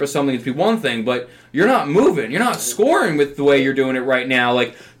matchup or something, it'd be one thing, but you're not moving. You're not scoring with the way you're doing it right now.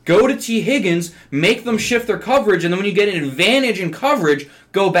 Like, go to T. Higgins, make them shift their coverage, and then when you get an advantage in coverage,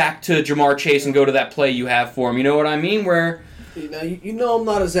 go back to Jamar Chase and go to that play you have for him. You know what I mean? Where you know I'm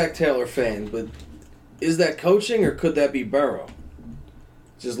not a Zach Taylor fan, but is that coaching or could that be Burrow?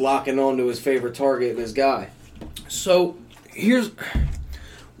 Just locking on to his favorite target and his guy. So, here's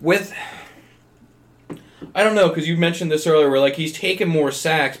with I don't know, because you mentioned this earlier, where like he's taken more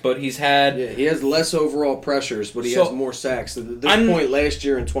sacks, but he's had he has less overall pressures, but he has more sacks. At this point last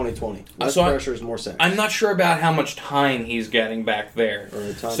year in 2020, less pressures, more sacks. I'm not sure about how much time he's getting back there.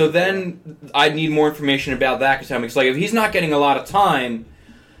 So then I'd need more information about that because like if he's not getting a lot of time,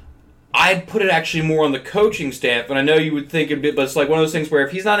 I'd put it actually more on the coaching staff, and I know you would think it'd be, but it's like one of those things where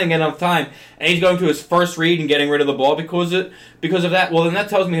if he's not getting enough time and he's going to his first read and getting rid of the ball because of that, well then that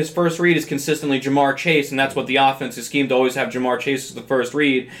tells me his first read is consistently Jamar Chase, and that's what the offense is schemed to always have Jamar Chase as the first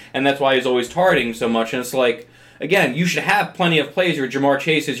read, and that's why he's always targeting so much. And it's like, again, you should have plenty of plays where Jamar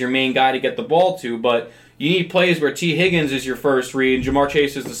Chase is your main guy to get the ball to, but you need plays where T. Higgins is your first read and Jamar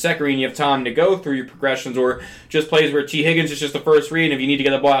Chase is the second read and you have time to go through your progressions, or just plays where T. Higgins is just the first read and if you need to get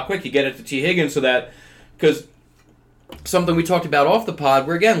the ball out quick, you get it to T. Higgins so that, because something we talked about off the pod,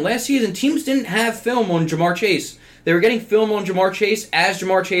 where again, last season teams didn't have film on Jamar Chase. They were getting film on Jamar Chase as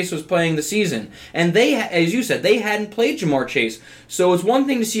Jamar Chase was playing the season. And they, as you said, they hadn't played Jamar Chase. So it's one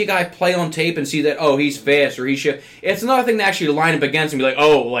thing to see a guy play on tape and see that, oh, he's fast or he should. It's another thing to actually line up against and be like,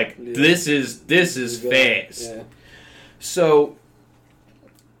 oh, like, this is fast. Yeah. So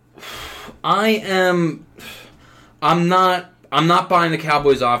I'm not buying the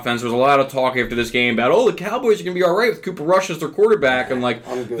Cowboys offense. There's a lot of talk after this game about, the Cowboys are going to be all right with Cooper Rush as their quarterback. And, like,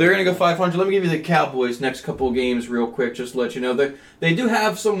 they're going to go 500. Let me give you the Cowboys next couple of games real quick just to let you know. They do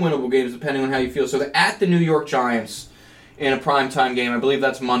have some winnable games depending on how you feel. So they're at the New York Giants in a primetime game. I believe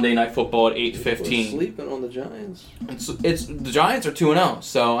that's Monday Night Football at 8:15. Sleeping on the Giants. It's the Giants are 2-0.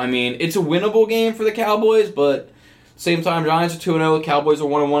 So, I mean, it's a winnable game for the Cowboys, but at the same time, Giants are 2-0. The Cowboys are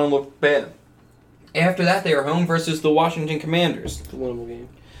 1-1 and look bad. After that, they are home versus the Washington Commanders. It's a winnable game.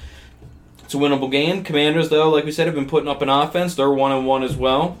 It's a winnable game. Commanders, though, like we said, have been putting up an offense. They're 1-1 as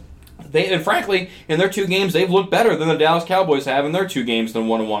well. And frankly, in their 2 games, they've looked better than the Dallas Cowboys have in their 2 games than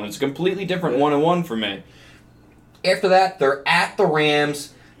 1-1. It's a completely different 1-1 for me. After that, they're at the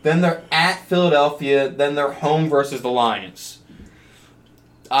Rams, then they're at Philadelphia, then they're home versus the Lions.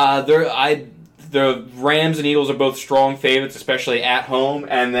 The Rams and Eagles are both strong favorites, especially at home,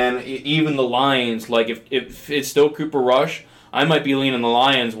 and then even the Lions. Like, if it's still Cooper Rush, I might be leaning the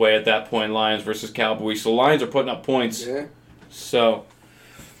Lions' way at that point, Lions versus Cowboys. So the Lions are putting up points. Yeah. So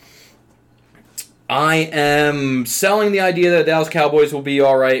I am selling the idea that the Dallas Cowboys will be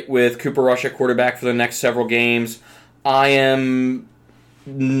all right with Cooper Rush at quarterback for the next several games. I am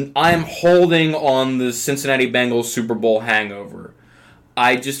holding on the Cincinnati Bengals Super Bowl hangover.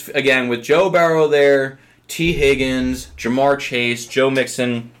 I just, again, with Joe Burrow there, T. Higgins, Jamar Chase, Joe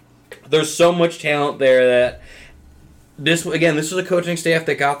Mixon, there's so much talent there that this is a coaching staff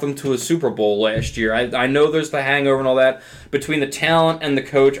that got them to a Super Bowl last year. I know there's the hangover and all that. Between the talent and the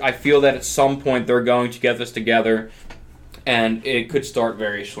coach, I feel that at some point they're going to get this together, and it could start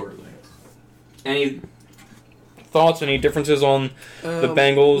very shortly. Any thoughts, any differences on the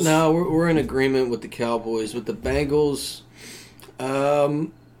Bengals? No, we're in agreement with the Cowboys. With the Bengals,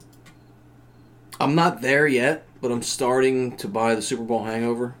 I'm not there yet, but I'm starting to buy the Super Bowl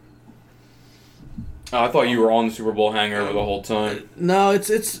hangover. I thought you were on the Super Bowl hangover the whole time. No, it's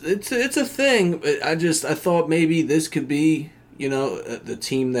a thing. I thought maybe this could be, the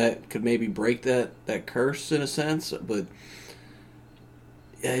team that could maybe break that curse in a sense. But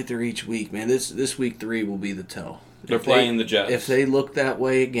after each week, man, this week 3 will be the tell. They're playing the Jets. If they look that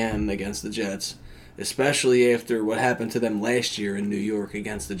way again against the Jets, especially after what happened to them last year in New York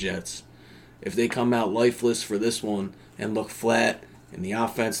against the Jets, if they come out lifeless for this one and look flat and the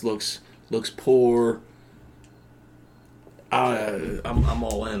offense looks poor, I'm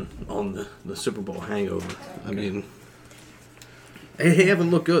all in on the Super Bowl hangover. I mean, they haven't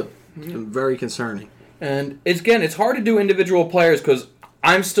looked good. It's been very concerning. And it's hard to do individual players because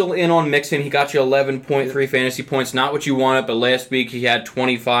I'm still in on Mixon. He got you 11.3 fantasy points. Not what you wanted, but last week he had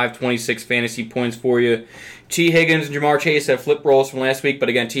 25, 26 fantasy points for you. T. Higgins and Jamar Chase have flip roles from last week, but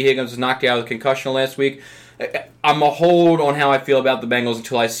again, T. Higgins was knocked out with concussion last week. I'm a hold on how I feel about the Bengals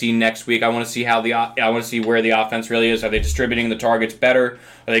until I see next week. I want to see where the offense really is. Are they distributing the targets better?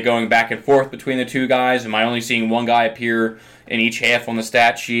 Are they going back and forth between the two guys? Am I only seeing one guy appear in each half on the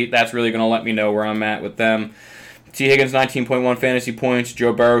stat sheet? That's really going to let me know where I'm at with them. T. Higgins, 19.1 fantasy points.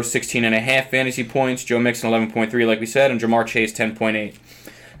 Joe Burrow, 16.5 fantasy points. Joe Mixon, 11.3, like we said. And Jamar Chase, 10.8.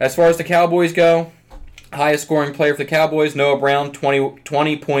 As far as the Cowboys go, highest scoring player for the Cowboys, Noah Brown,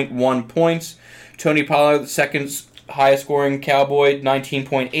 20.1 points. Tony Pollard, the second highest scoring Cowboy,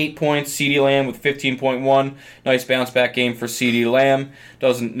 19.8 points. CeeDee Lamb with 15.1. Nice bounce back game for CeeDee Lamb.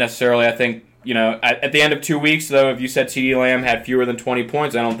 Doesn't necessarily, I think, at the end of 2 weeks, though, if you said CeeDee Lamb had fewer than 20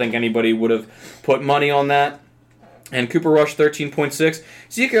 points, I don't think anybody would have put money on that. And Cooper Rush, 13.6.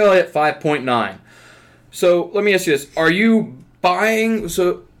 Zeke Elliott, 5.9. So let me ask you this. Are you buying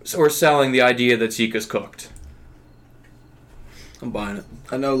or selling the idea that Zeke is cooked? I'm buying it.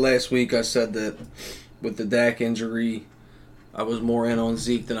 I know last week I said that with the Dak injury, I was more in on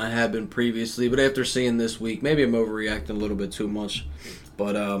Zeke than I had been previously. But after seeing this week, maybe I'm overreacting a little bit too much.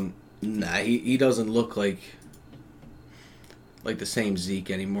 But he doesn't look like the same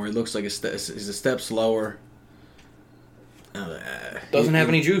Zeke anymore. He looks like he's a step slower. Doesn't have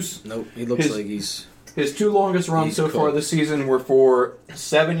any juice. Nope. He looks like he's... His 2 longest runs so far this season were for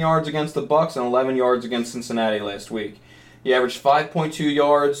 7 yards against the Bucs and 11 yards against Cincinnati last week. He averaged 5.2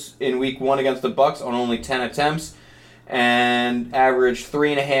 yards in Week 1 against the Bucs on only 10 attempts, and averaged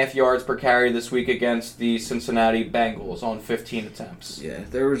 3.5 yards per carry this week against the Cincinnati Bengals on 15 attempts. Yeah,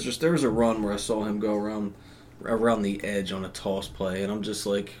 there was a run where I saw him go around the edge on a toss play, and I'm just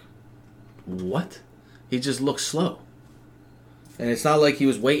like, what? He just looks slow. And it's not like he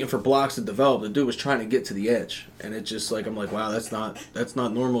was waiting for blocks to develop. The dude was trying to get to the edge. And it's just like, I'm like, wow, that's not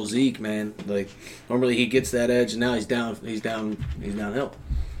normal Zeke, man. Like, normally he gets that edge, and now he's downhill.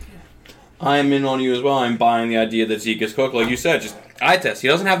 I'm in on you as well. I'm buying the idea that Zeke is cooked. Like you said, just eye test. He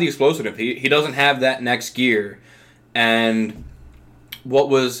doesn't have the explosiveness. He doesn't have that next gear. And what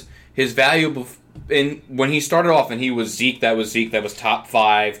was his value when he started off and he was Zeke, that was top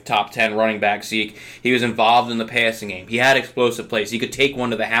 5, top 10 running back Zeke. He was involved in the passing game. He had explosive plays. He could take one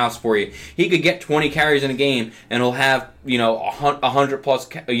to the house for you. He could get 20 carries in a game and he'll have 100 plus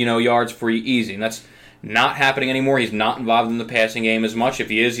yards for you easy. And that's not happening anymore. He's not involved in the passing game as much. If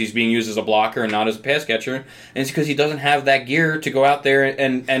he is, he's being used as a blocker and not as a pass catcher. And it's because he doesn't have that gear to go out there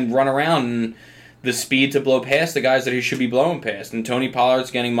and run around and the speed to blow past the guys that he should be blowing past. And Tony Pollard's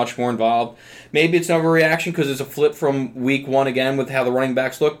getting much more involved. Maybe it's an overreaction because it's a flip from Week 1 again with how the running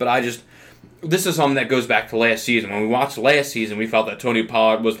backs look, but this is something that goes back to last season. When we watched last season, we felt that Tony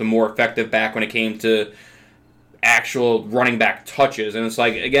Pollard was the more effective back when it came to actual running back touches. And it's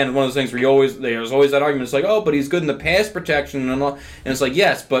like, again, one of those things where there's always that argument. It's like, oh, but he's good in the pass protection and all. And it's like,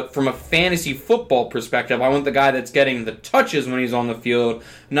 yes, but from a fantasy football perspective, I want the guy that's getting the touches when he's on the field,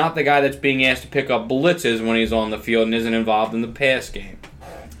 not the guy that's being asked to pick up blitzes when he's on the field and isn't involved in the pass game.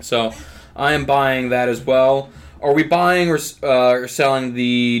 So I am buying that as well. Are we buying or selling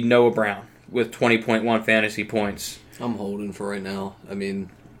the Noah Brown with 20.1 fantasy points? I'm holding for right now. I mean,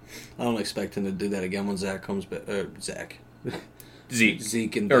 I don't expect him to do that again when Zach comes back.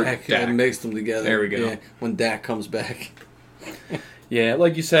 Zeke and Dak. I mixed them together. There we go. Yeah, when Dak comes back. Yeah,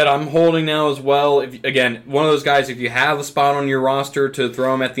 like you said, I'm holding now as well. Again, one of those guys, if you have a spot on your roster to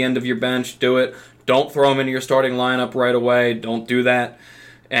throw him at the end of your bench, do it. Don't throw him into your starting lineup right away. Don't do that.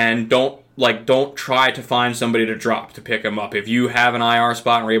 And don't try to find somebody to drop to pick him up. If you have an IR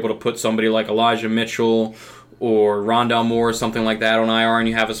spot and are able to put somebody like Elijah Mitchell or Rondell Moore or something like that on IR and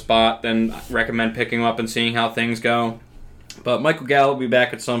you have a spot, then I recommend picking him up and seeing how things go. But Michael Gallup will be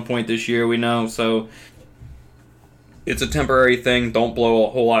back at some point this year, we know, so it's a temporary thing. Don't blow a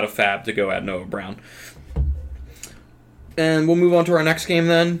whole lot of fab to go at Noah Brown. And we'll move on to our next game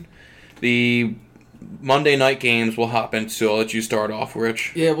then. The Monday night games we'll hop into. I'll let you start off,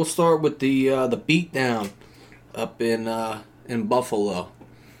 Rich. Yeah, we'll start with the beatdown up in Buffalo,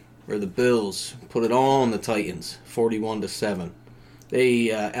 where the Bills put it all on the Titans, 41-7.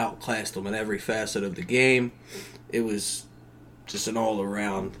 They outclassed them in every facet of the game. It was just an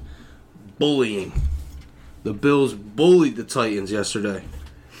all-around bullying. The Bills bullied the Titans yesterday.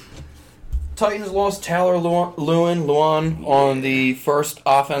 Titans lost Tyler Lewan on the first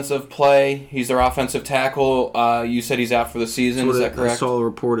offensive play. He's their offensive tackle. You said he's out for the season. Is that correct? I saw a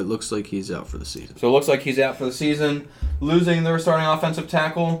report. It looks like he's out for the season. So it looks like he's out for the season. Losing their starting offensive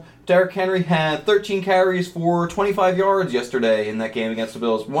tackle. Derrick Henry had 13 carries for 25 yards yesterday in that game against the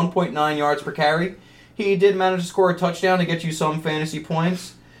Bills. 1.9 yards per carry. He did manage to score a touchdown to get you some fantasy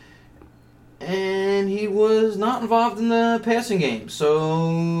points. And he was not involved in the passing game.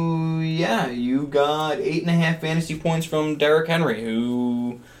 So, yeah, you got 8.5 fantasy points from Derrick Henry,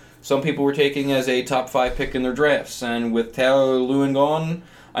 who some people were taking as a top 5 pick in their drafts. And with Tyler Lewan gone,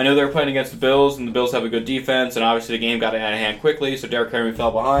 I know they were playing against the Bills, and the Bills have a good defense, and obviously the game got out of hand quickly, so Derrick Henry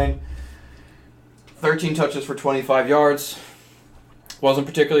fell behind. 13 touches for 25 yards. Wasn't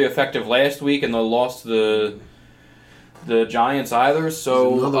particularly effective last week, and they lost to the Giants either,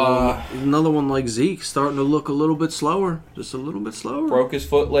 so another one like Zeke starting to look a little bit slower, just a little bit slower. Broke his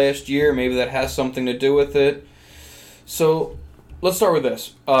foot last year. Maybe that has something to do with it. So let's start with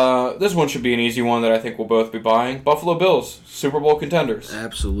this. This one should be an easy one that I think we'll both be buying. Buffalo Bills, Super Bowl contenders.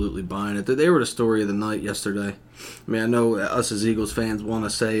 Absolutely buying it. They were the story of the night yesterday. I mean, I know us as Eagles fans want to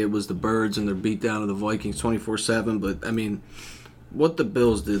say it was the Birds and their beatdown of the Vikings 24-7, but I mean, what the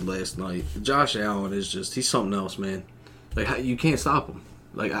Bills did last night, Josh Allen is just, he's something else, man. Like, you can't stop him.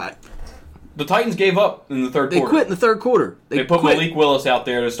 The Titans gave up in the third quarter. They quit in the third quarter. They put Malik Willis out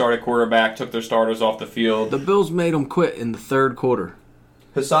there to start at quarterback, took their starters off the field. The Bills made them quit in the third quarter.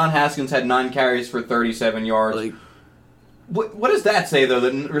 Hassan Haskins had 9 carries for 37 yards. What does that say, though,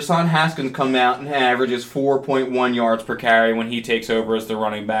 that Hassan Haskins come out and averages 4.1 yards per carry when he takes over as the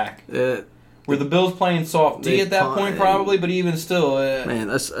running back? Were the Bills playing soft D at that point, probably, but even still. Man,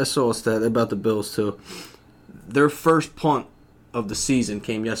 I saw a stat about the Bills, too. Their first punt of the season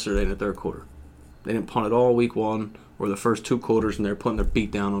came yesterday in the third quarter. They didn't punt at all week one or the first 2 quarters, and they're putting their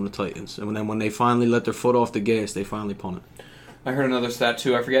beat down on the Titans. And then when they finally let their foot off the gas, they finally punted. I heard another stat,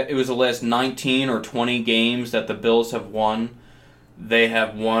 too. I forget. It was the last 19 or 20 games that the Bills have won. They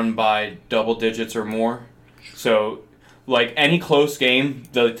have won by double digits or more. So, any close game,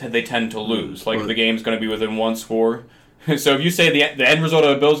 they tend to lose. If the game's going to be within 1 score. So if you say the end result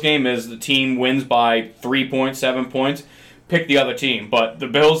of a Bills game is the team wins by 3 points, 7 points, pick the other team. But the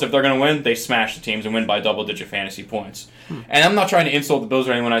Bills, if they're going to win, they smash the teams and win by double-digit fantasy points. And I'm not trying to insult the Bills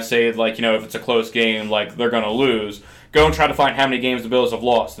or anything when I say, if it's a close game, they're going to lose. Go and try to find how many games the Bills have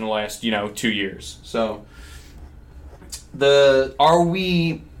lost in the last, 2 years. So, are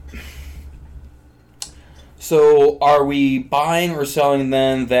we buying or selling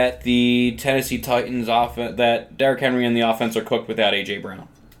then that the Tennessee Titans that Derrick Henry and the offense are cooked without A.J. Brown?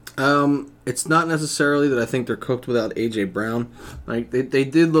 It's not necessarily that I think they're cooked without A.J. Brown. They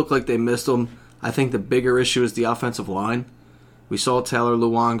did look like they missed him. I think the bigger issue is the offensive line. We saw Tyler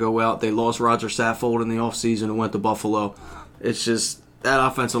Lewan go out. They lost Roger Saffold in the offseason and went to Buffalo. It's just that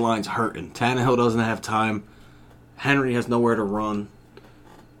offensive line's hurting. Tannehill doesn't have time. Henry has nowhere to run.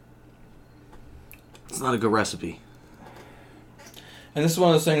 It's not a good recipe. And this is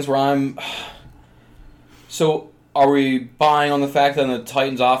one of those things where So, are we buying on the fact that the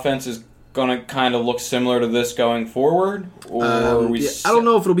Titans' offense is going to kind of look similar to this going forward? Or I don't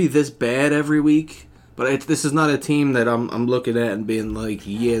know if it'll be this bad every week, but this is not a team that I'm looking at and being like,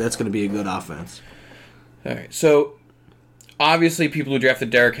 yeah, that's going to be a good offense. All right, so obviously people who drafted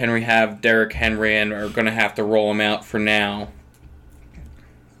Derrick Henry have Derrick Henry and are going to have to roll him out for now.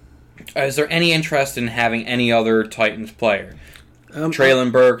 Is there any interest in having any other Titans player?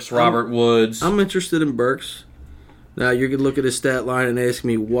 Treylon Burks, Robert Woods. I'm interested in Burks. Now, you could look at his stat line and ask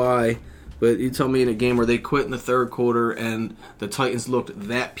me why, but you tell me in a game where they quit in the third quarter and the Titans looked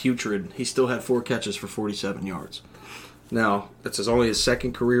that putrid, he still had 4 catches for 47 yards. Now, that's only his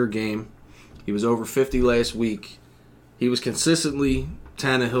second career game. He was over 50 last week. He was consistently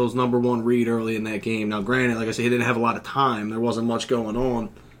Tannehill's number 1 read early in that game. Now, granted, like I said, he didn't have a lot of time. There wasn't much going on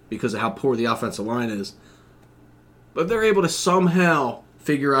because of how poor the offensive line is. But if they're able to somehow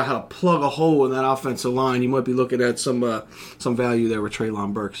figure out how to plug a hole in that offensive line, you might be looking at some value there with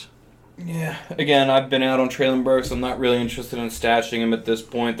Treylon Burks. Yeah, again, I've been out on Treylon Burks. I'm not really interested in stashing him at this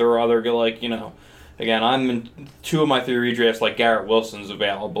point. There are other, again, I'm in 2 of my 3 redrafts, like Garrett Wilson's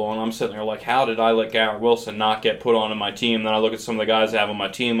available, and I'm sitting there like, how did I let Garrett Wilson not get put onto my team? Then I look at some of the guys I have on my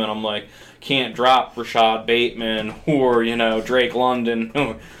team, and I'm like, can't drop Rashad Bateman or, Drake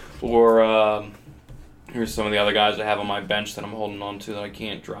London or... here's some of the other guys I have on my bench that I'm holding on to that I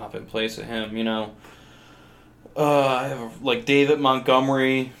can't drop in place of him, I have, like, David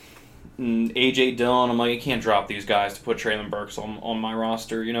Montgomery and A.J. Dillon. I'm like, I can't drop these guys to put Treylon Burks on my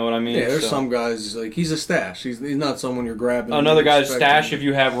roster, you know what I mean? Yeah, there's some guys, like, he's a stash. He's not someone you're grabbing. Another guy's stash if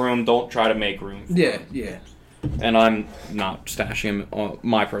you have room. Don't try to make room for him. Yeah. And I'm not stashing him,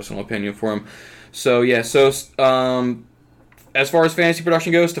 my personal opinion for him. So, as far as fantasy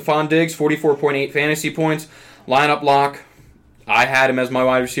production goes, Stephon Diggs, 44.8 fantasy points. Lineup lock. I had him as my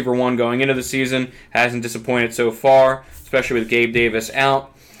wide receiver 1 going into the season. Hasn't disappointed so far, especially with Gabe Davis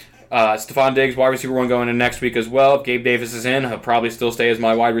out. Stephon Diggs, wide receiver 1 going into next week as well. If Gabe Davis is in, he'll probably still stay as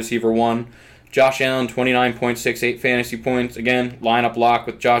my wide receiver 1. Josh Allen, 29.68 fantasy points. Again, lineup lock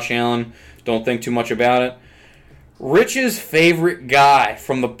with Josh Allen. Don't think too much about it. Rich's favorite guy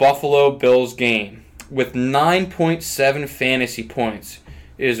from the Buffalo Bills game, with 9.7 fantasy points,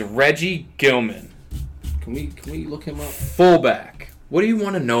 is Reggie Gilman. Can we look him up? Fullback. What do you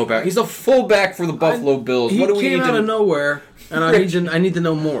want to know about? He's a fullback for the Buffalo Bills. What do we need to... He came out of nowhere, and I need to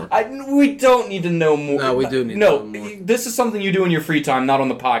know more. We don't need to know more. No, we do need to know more. This is something you do in your free time, not on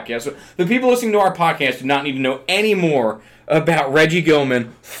the podcast. So the people listening to our podcast do not need to know any more about Reggie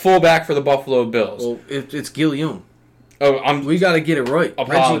Gilman, fullback for the Buffalo Bills. Well, it's Gilliam. Oh, we got to get it right.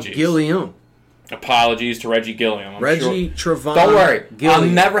 Apologies. Reggie Gilliam. Apologies to Reggie Gilliam. Reggie Trevon. Don't worry. Gilliam. I'll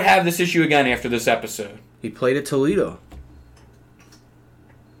never have this issue again after this episode. He played at Toledo.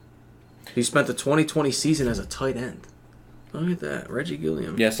 He spent the 2020 season as a tight end. Look at that. Reggie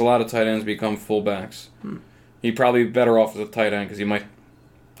Gilliam. Yes, a lot of tight ends become fullbacks. He'd probably be better off as a tight end because he might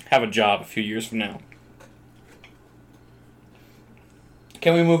have a job a few years from now.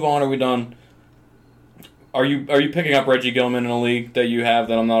 Can we move on? Are we done? Are you picking up Reggie Gilman in a league that you have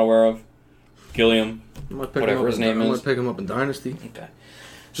that I'm not aware of? Gilliam, whatever his name is. I'm going to pick him up in Dynasty. Okay.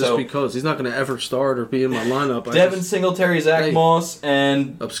 Just because he's not going to ever start or be in my lineup. Devin Singletary, Zach Moss,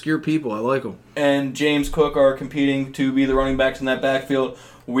 and... obscure people. I like them. And James Cook are competing to be the running backs in that backfield.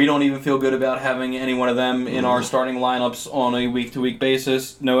 We don't even feel good about having any one of them in our starting lineups on a week-to-week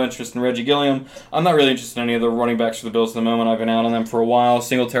basis. No interest in Reggie Gilliam. I'm not really interested in any of the running backs for the Bills at the moment. I've been out on them for a while.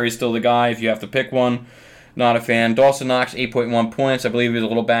 Singletary's still the guy if you have to pick one. Not a fan. Dawson Knox, 8.1 points. I believe he was a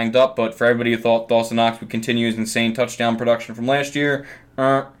little banged up, but for everybody who thought Dawson Knox would continue his insane touchdown production from last year,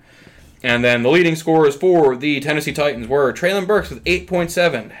 And then the leading scorers for the Tennessee Titans were Treylon Burks with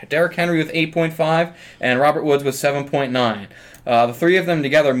 8.7, Derrick Henry with 8.5, and Robert Woods with 7.9. The 3 of them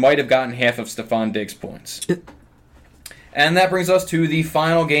together might have gotten half of Stephon Diggs' points. And that brings us to the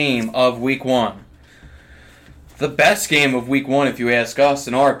final game of Week 1. The best game of Week 1, if you ask us,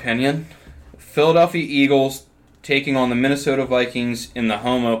 in our opinion. Philadelphia Eagles taking on the Minnesota Vikings in the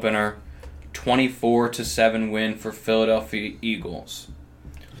home opener. 24-7 win for Philadelphia Eagles.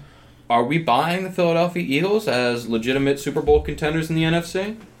 Are we buying the Philadelphia Eagles as legitimate Super Bowl contenders in the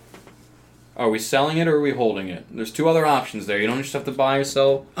NFC? Are we selling it or are we holding it? There's 2 other options there. You don't just have to buy or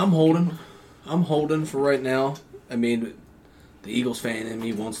sell. I'm holding for right now. I mean, the Eagles fan in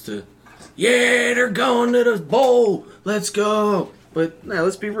me wants to, yeah, they're going to the bowl. Let's go. But,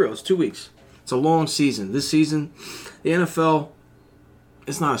 let's be real. It's 2 weeks. It's a long season. This season, the NFL,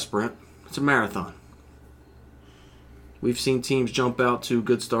 it's not a sprint. It's a marathon. We've seen teams jump out to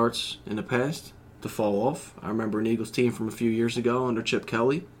good starts in the past to fall off. I remember an Eagles team from a few years ago under Chip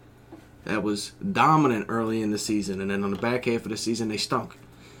Kelly that was dominant early in the season, and then on the back half of the season, they stunk.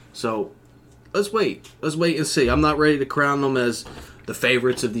 So let's wait. Let's wait and see. I'm not ready to crown them as the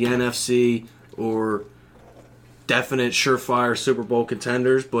favorites of the NFC or definite surefire Super Bowl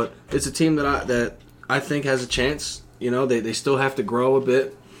contenders, but it's a team that I think has a chance. They still have to grow a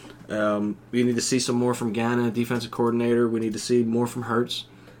bit. We need to see some more from Gannon, defensive coordinator. We need to see more from Hurts.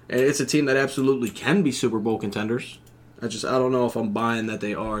 And it's a team that absolutely can be Super Bowl contenders. I don't know if I'm buying that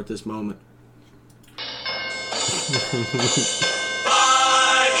they are at this moment.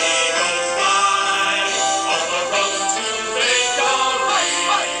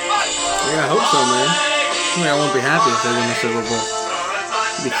 Yeah, I hope so, man. I won't be happy if they win the Super Bowl.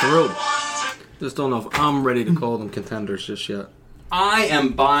 I'd be thrilled. Just don't know if I'm ready to call them contenders just yet. I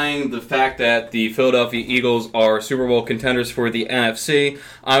am buying the fact that the Philadelphia Eagles are Super Bowl contenders for the NFC.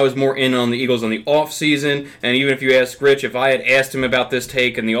 I was more in on the Eagles on the offseason, and even if you ask Rich, if I had asked him about this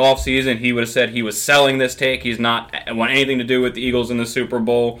take in the offseason, he would have said he was selling this take. He's not want anything to do with the Eagles in the Super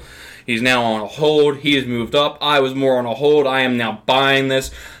Bowl. He's now on a hold. He has moved up. I was more on a hold. I am now buying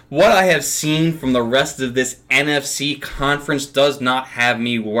this. What I have seen from the rest of this NFC conference does not have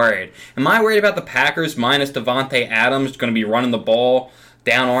me worried. Am I worried about the Packers minus Devontae Adams going to be running the ball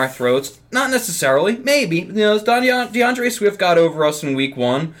down our throats? Not necessarily. Maybe. DeAndre Swift got over us in week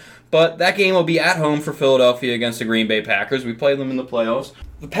 1, but that game will be at home for Philadelphia against the Green Bay Packers. We played them in the playoffs.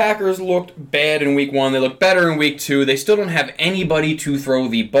 The Packers looked bad in week 1. They looked better in week 2. They still don't have anybody to throw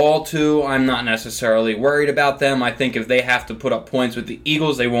the ball to. I'm not necessarily worried about them. I think if they have to put up points with the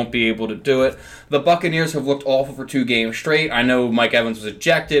Eagles, they won't be able to do it. The Buccaneers have looked awful for 2 games straight. I know Mike Evans was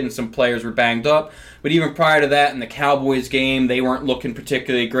ejected and some players were banged up. But even prior to that, in the Cowboys game, they weren't looking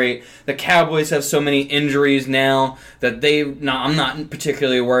particularly great. The Cowboys have so many injuries now that I'm not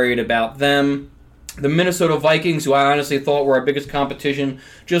particularly worried about them. The Minnesota Vikings, who I honestly thought were our biggest competition,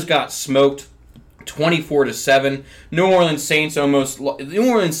 just got smoked 24-7. New Orleans Saints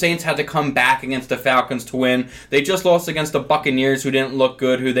had to come back against the Falcons to win. They just lost against the Buccaneers, who didn't look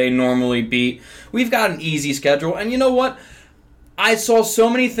good, who they normally beat. We've got an easy schedule, and you know what? I saw so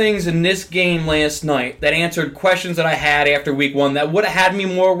many things in this game last night that answered questions that I had after week 1 that would have had me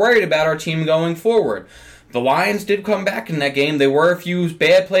more worried about our team going forward. The Lions did come back in that game. They were a few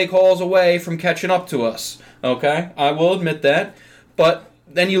bad play calls away from catching up to us. Okay? I will admit that. But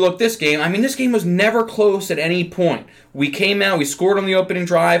then you look this game. I mean, this game was never close at any point. We came out, we scored on the opening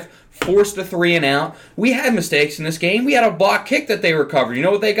drive, forced a 3-and-out. We had mistakes in this game. We had a block kick that they recovered. You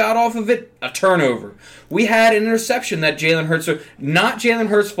know what they got off of it? A turnover. We had an interception that Jalen Hurts... Not Jalen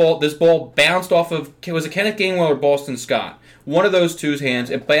Hurts' fault. This ball bounced off of... Was it Kenneth Gainwell or Boston Scott? One of those two's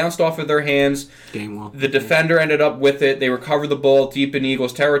hands. It bounced off of their hands. Gainwell. The defender ended up with it. They recovered the ball deep in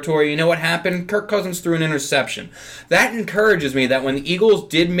Eagles territory. You know what happened? Kirk Cousins threw an interception. That encourages me that when the Eagles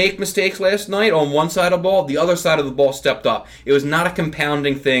did make mistakes last night on one side of the ball, the other side of the ball stepped up. It was not a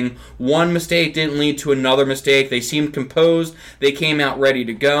compounding thing. One mistake didn't lead to another mistake. They seemed composed. They came out ready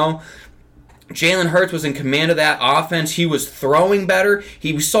to go. Jalen Hurts was in command of that offense. He was throwing better.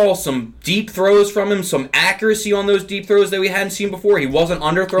 We saw some deep throws from him, some accuracy on those deep throws that we hadn't seen before. He wasn't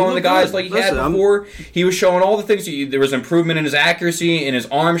underthrowing the guys like he had before. He was showing all the things. There was improvement in his accuracy, in his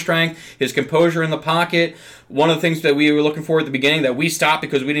arm strength, his composure in the pocket. One of the things that we were looking for at the beginning that we stopped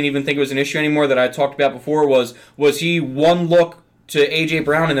because we didn't even think it was an issue anymore that I talked about before was he one look to A.J.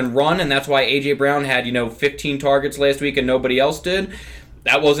 Brown and then run, and that's why A.J. Brown had 15 targets last week and nobody else did.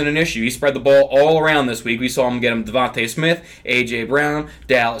 That wasn't an issue. He spread the ball all around this week. We saw him get him Devontae Smith, A.J. Brown,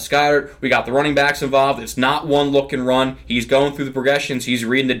 Dallas Goedert. We got the running backs involved. It's not one look and run. He's going through the progressions. He's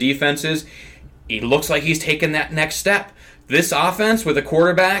reading the defenses. He looks like he's taking that next step. This offense with a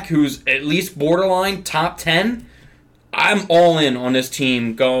quarterback who's at least borderline top 10, I'm all in on this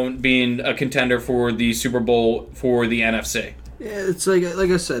team being a contender for the Super Bowl for the NFC. Yeah, it's like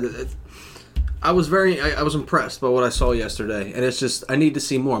I said, I was impressed by what I saw yesterday, and it's just I need to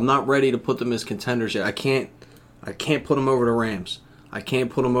see more. I'm not ready to put them as contenders yet. I can't put them over the Rams. I can't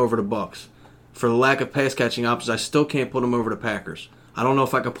put them over the Bucks. For the lack of pass catching options, I still can't put them over the Packers. I don't know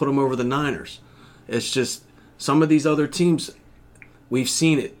if I could put them over the Niners. It's just some of these other teams, we've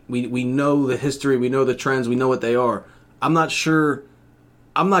seen it. We know the history, we know the trends, we know what they are. I'm not sure.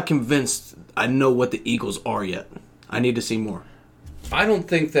 I'm not convinced I know what the Eagles are yet. I need to see more. I don't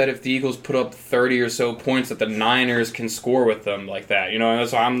think that if the Eagles put up 30 or so points that the Niners can score with them like that.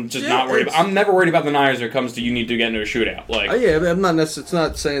 So I'm just not worried about. I'm never worried about the Niners when it comes to you need to get into a shootout. But I'm not. It's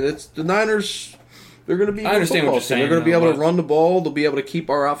not saying it's the Niners. They're going to be. I understand what you're saying. They're going to be able to run the ball. They'll be able to keep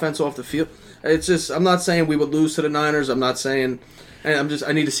our offense off the field. It's just. I'm not saying we would lose to the Niners. I'm not saying. And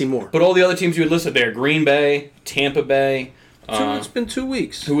I need to see more. But all the other teams you had listed there: Green Bay, Tampa Bay. It's been 2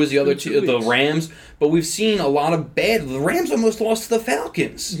 weeks. Who was the other two? The Rams. But we've seen a lot of bad. The Rams almost lost to the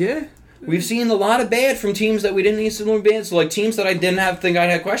Falcons. Yeah. We've seen a lot of bad from teams that we didn't need to bad. So, like, teams that I didn't think I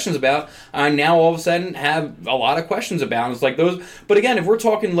had questions about, I now all of a sudden have a lot of questions about. And it's like those. But again, if we're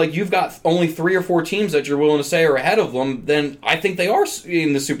talking like you've got only 3 or 4 teams that you're willing to say are ahead of them, then I think they are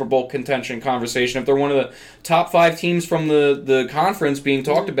in the Super Bowl contention conversation. If they're one of the top 5 teams from the conference being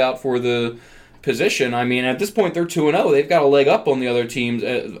talked about for the position, I mean, at this point they're 2-0. They've got a leg up on the other teams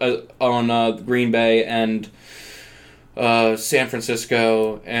on Green Bay and San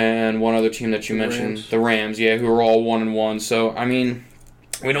Francisco and one other team that you mentioned, Rams. the Rams, who are all 1-1. So, I mean,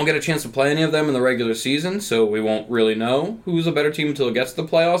 we don't get a chance to play any of them in the regular season, so we won't really know who's a better team until it gets to the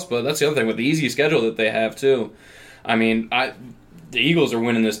playoffs. But that's the other thing with the easy schedule that they have too. I mean, the Eagles are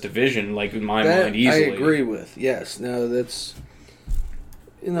winning this division, like in my mind, easily. I agree with. Yes, no, that's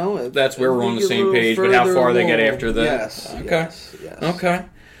that's where we're on the same page. But how far they get after that? Yes. Okay. Yes. Okay.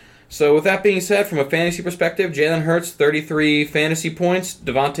 So with that being said, from a fantasy perspective, Jalen Hurts, 33 fantasy points.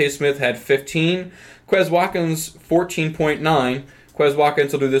 Devontae Smith had 15. Quez Watkins, 14.9. Quez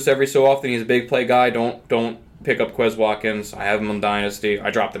Watkins will do this every so often. He's a big play guy. Don't pick up Quez Watkins. I have him in Dynasty.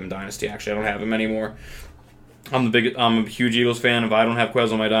 I dropped him in Dynasty, actually. I don't have him anymore. I'm a huge Eagles fan. If I don't have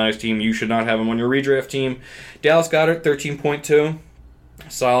Quez on my Dynasty team, you should not have him on your redraft team. Dallas Goedert, 13.2.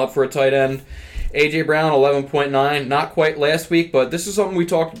 Solid for a tight end. A.J. Brown, 11.9. Not quite last week, but this is something we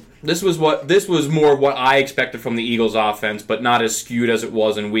talked. This was more what I expected from the Eagles' offense, but not as skewed as it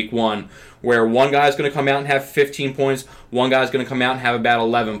was in Week 1, where one guy's going to come out and have 15 points, one guy's going to come out and have about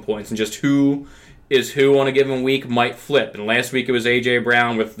 11 points, and just who is who on a given week might flip. And last week it was A.J.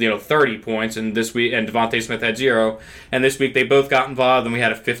 Brown with 30 points, and this week and Devontae Smith had 0, and this week they both got involved, and we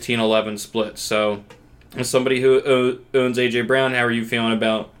had a 15-11 split. So, as somebody who owns A.J. Brown, how are you feeling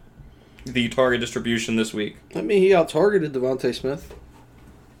about the target distribution this week? I mean, he out-targeted Devontae Smith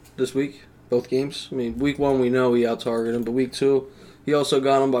this week, both games. I mean, Week 1 we know he out-targeted him, but Week 2 he also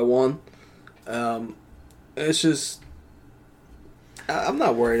got him by 1. It's just, I'm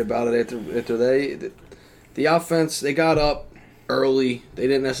not worried about it after the offense, they got up early. They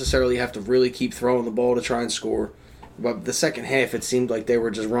didn't necessarily have to really keep throwing the ball to try and score. But the second half, it seemed like they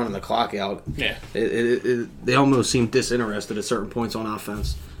were just running the clock out. Yeah. They almost seemed disinterested at certain points on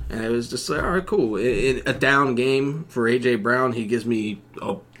offense. And it was just like, all right, cool. In a down game for A.J. Brown, he gives me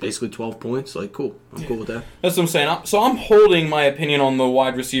basically 12 points. Like, cool. I'm cool with that. That's what I'm saying. So I'm holding my opinion on the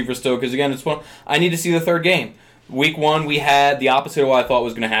wide receiver still because, again, I need to see the third game. Week 1, we had the opposite of what I thought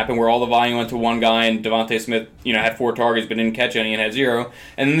was going to happen, where all the volume went to one guy, and Devontae Smith, had 4 targets but didn't catch any and had 0.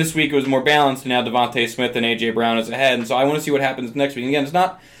 And then this week it was more balanced, and now Devontae Smith and A.J. Brown is ahead. And so I want to see what happens next week. Again, it's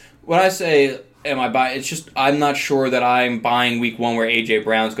not when I say am I buying? It's just I'm not sure that I'm buying Week 1 where A.J.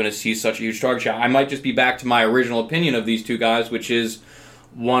 Brown's going to see such a huge target share. I might just be back to my original opinion of these two guys, which is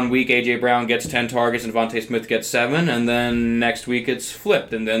one week A.J. Brown gets 10 targets and Devontae Smith gets 7, and then next week it's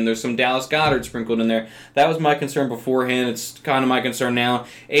flipped, and then there's some Dallas Goedert sprinkled in there. That was my concern beforehand. It's kind of my concern now.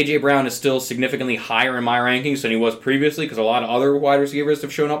 A.J. Brown is still significantly higher in my rankings than he was previously because a lot of other wide receivers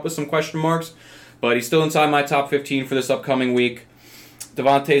have shown up with some question marks, but he's still inside my top 15 for this upcoming week.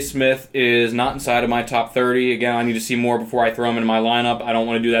 Devontae Smith is not inside of my top 30. Again, I need to see more before I throw him in my lineup. I don't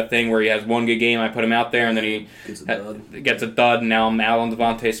want to do that thing where he has one good game, I put him out there, and then he gets a dud, and now I'm out on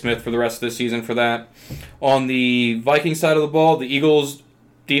Devontae Smith for the rest of the season for that. On the Vikings side of the ball, the Eagles'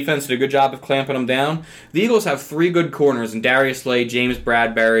 defense did a good job of clamping them down. The Eagles have 3 good corners in Darius Slay, James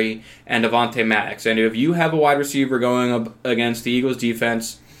Bradbury, and Devontae Maddox. And if you have a wide receiver going up against the Eagles'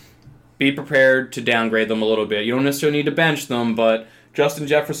 defense, be prepared to downgrade them a little bit. You don't necessarily need to bench them, but Justin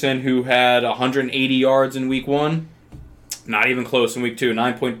Jefferson, who had 180 yards in Week 1, not even close in Week 2,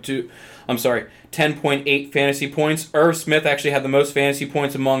 10.8 fantasy points. Irv Smith actually had the most fantasy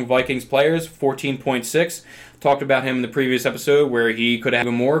points among Vikings players, 14.6. Talked about him in the previous episode where he could have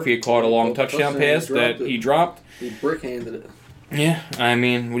even more if he had caught a long touchdown pass that he dropped. He brick-handed it. Yeah, I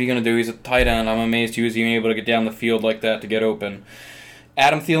mean, what are you going to do? He's a tight end. I'm amazed he was even able to get down the field like that to get open.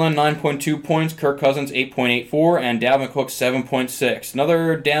 Adam Thielen, 9.2 points. Kirk Cousins, 8.84. And Dalvin Cook, 7.6.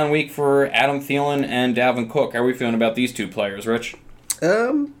 Another down week for Adam Thielen and Dalvin Cook. How are we feeling about these two players, Rich?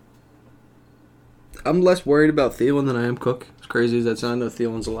 I'm less worried about Thielen than I am Cook. As crazy as that sounds, I know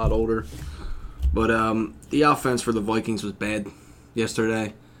Thielen's a lot older. But the offense for the Vikings was bad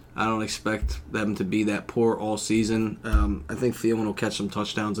yesterday. I don't expect them to be that poor all season. I think Thielen will catch some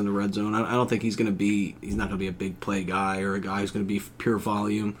touchdowns in the red zone. I don't think he's not going to be a big play guy or a guy who's going to be pure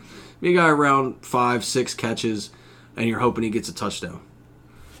volume. Be a guy around 5-6 catches, and you're hoping he gets a touchdown.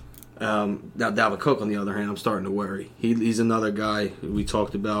 Now, Dalvin Cook, on the other hand, I'm starting to worry. He's another guy who we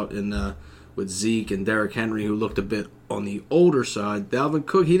talked about with Zeke and Derrick Henry, who looked a bit on the older side. Dalvin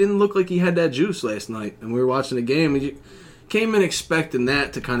Cook, he didn't look like he had that juice last night. And we were watching the game, came in expecting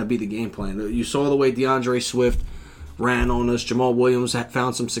that to kind of be the game plan. You saw the way DeAndre Swift ran on us. Jamal Williams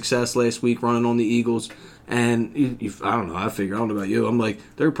found some success last week running on the Eagles. And I don't know. I don't know about you. I'm like,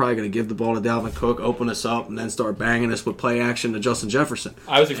 they're probably going to give the ball to Dalvin Cook, open us up, and then start banging us with play action to Justin Jefferson.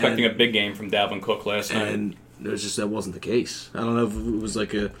 I was expecting a big game from Dalvin Cook last night. And that wasn't the case. I don't know if it was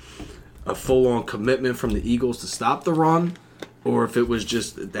like a full-on commitment from the Eagles to stop the run, or if it was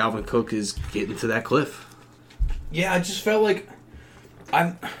just Dalvin Cook is getting to that cliff. Yeah, I just felt like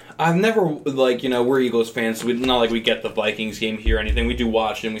I've never, like, we're Eagles fans, so not like we get the Vikings game here or anything. We do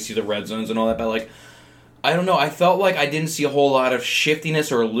watch it and we see the red zones and all that, but, like, I don't know. I felt like I didn't see a whole lot of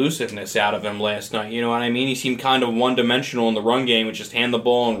shiftiness or elusiveness out of him last night. You know what I mean? He seemed kind of one-dimensional in the run game, and just hand the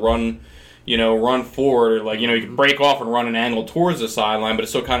ball and run forward. Or, like, he could break off and run an angle towards the sideline, but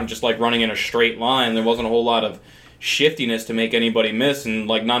it's still kind of just like running in a straight line. There wasn't a whole lot of shiftiness to make anybody miss, and,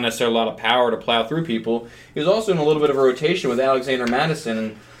 like, not necessarily a lot of power to plow through people. He was also in a little bit of a rotation with Alexander Madison,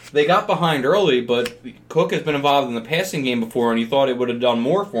 and they got behind early, but Cook has been involved in the passing game before, and you thought it would have done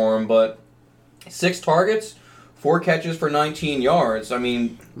more for him, but 6 targets, 4 catches for 19 yards. I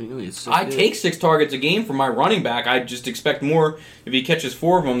mean, I take 6 targets a game from my running back. I just expect more if he catches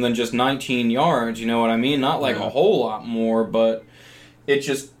 4 of them than just 19 yards. You know what I mean? Not like a whole lot more, but it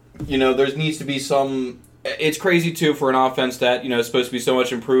just, there needs to be some... It's crazy, too, for an offense that, is supposed to be so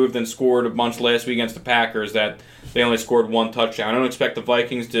much improved and scored a bunch last week against the Packers that they only scored 1 touchdown. I don't expect the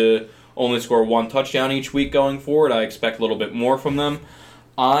Vikings to only score 1 touchdown each week going forward. I expect a little bit more from them.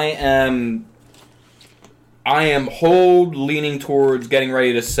 I am leaning towards getting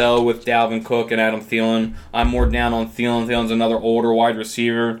ready to sell with Dalvin Cook and Adam Thielen. I'm more down on Thielen. Thielen's another older wide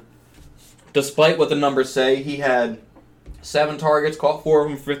receiver. Despite what the numbers say, he had 7 targets, caught 4 of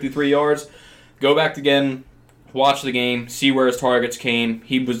them for 53 yards. Go back again, watch the game, see where his targets came.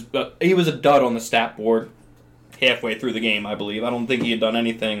 He was a dud on the stat board halfway through the game, I believe. I don't think he had done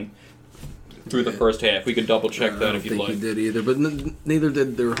anything through the first half. We could double check that if you'd like. I don't think he did either, but neither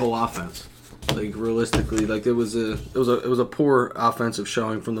did their whole offense. Like, realistically, like, it was a poor offensive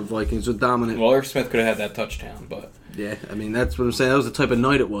showing from the Vikings. With dominant. Well, Irv Smith could have had that touchdown, but yeah, I mean, that's what I'm saying. That was the type of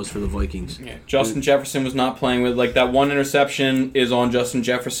night it was for the Vikings. Yeah, Justin Jefferson was not playing with, like, that one interception is on Justin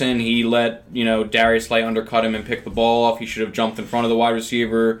Jefferson. He let Darius Slay undercut him and pick the ball off. He should have jumped in front of the wide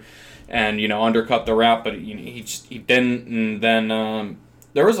receiver and undercut the route, but he didn't. And then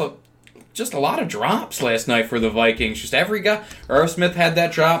there was just a lot of drops last night for the Vikings. Just every guy. Irv Smith had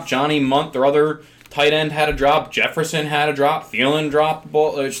that drop. Johnny Munt, their other tight end, had a drop. Jefferson had a drop. Thielen dropped the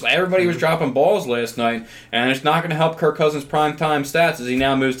ball. Everybody was dropping balls last night, and it's not going to help Kirk Cousins' primetime stats as he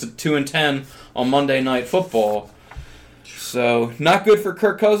now moves to 2-10 on Monday Night Football. So, not good for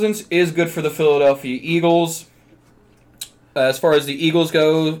Kirk Cousins. Is good for the Philadelphia Eagles. As far as the Eagles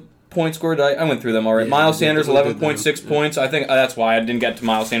go, points scored, I went through them already. Yeah, Miles Sanders, 11.6 points. I think that's why I didn't get to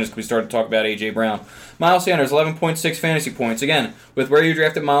Miles Sanders because we started to talk about A.J. Brown. Miles Sanders, 11.6 fantasy points. Again, with where you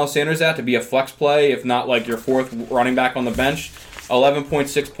drafted Miles Sanders at to be a flex play, if not like your 4th running back on the bench,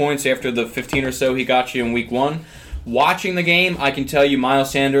 11.6 points after the 15 or so he got you in week 1. Watching the game, I can tell you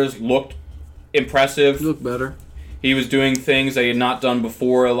Miles Sanders looked impressive. He looked better. He was doing things that he had not done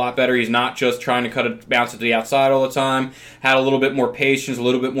before a lot better. He's not just trying to bounce it to the outside all the time. Had a little bit more patience, a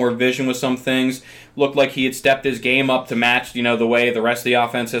little bit more vision with some things. Looked like he had stepped his game up to match, the way the rest of the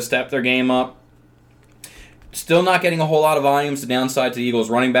offense has stepped their game up. Still not getting a whole lot of volumes. The downside to the Eagles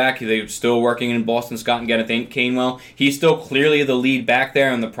running back. They're still working in Boston Scott and Kenneth Gainwell. He's still clearly the lead back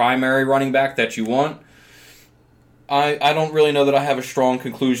there and the primary running back that you want. I don't really know that I have a strong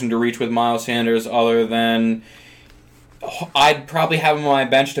conclusion to reach with Miles Sanders other than I'd probably have him on my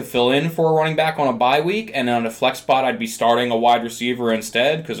bench to fill in for a running back on a bye week, and on a flex spot, I'd be starting a wide receiver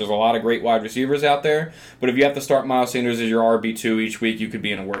instead because there's a lot of great wide receivers out there. But if you have to start Miles Sanders as your RB2 each week, you could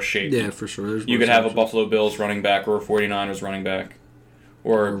be in a worse shape. Yeah, for sure. You could have a Buffalo Bills running back or a 49ers running back.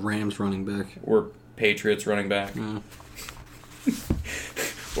 Or a Rams running back. Or Patriots running back.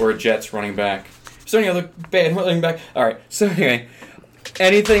 Or a Jets running back. Is there any other bad running back? All right, so anyway...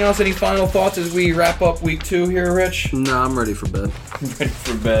 Anything else? Any final thoughts as we wrap up week 2 here, Rich? No, I'm ready for bed. Ready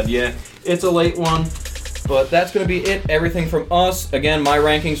for bed, yeah. It's a late one, but that's going to be it. Everything from us. Again, my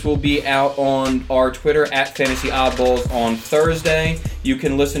rankings will be out on our Twitter at Fantasy Oddballs on Thursday. You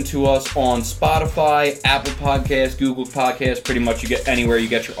can listen to us on Spotify, Apple Podcasts, Google Podcasts, pretty much you get anywhere you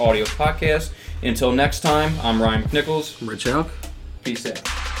get your audio podcasts. Until next time, I'm Ryan McNichols. Rich Elk. Peace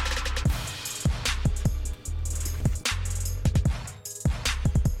out.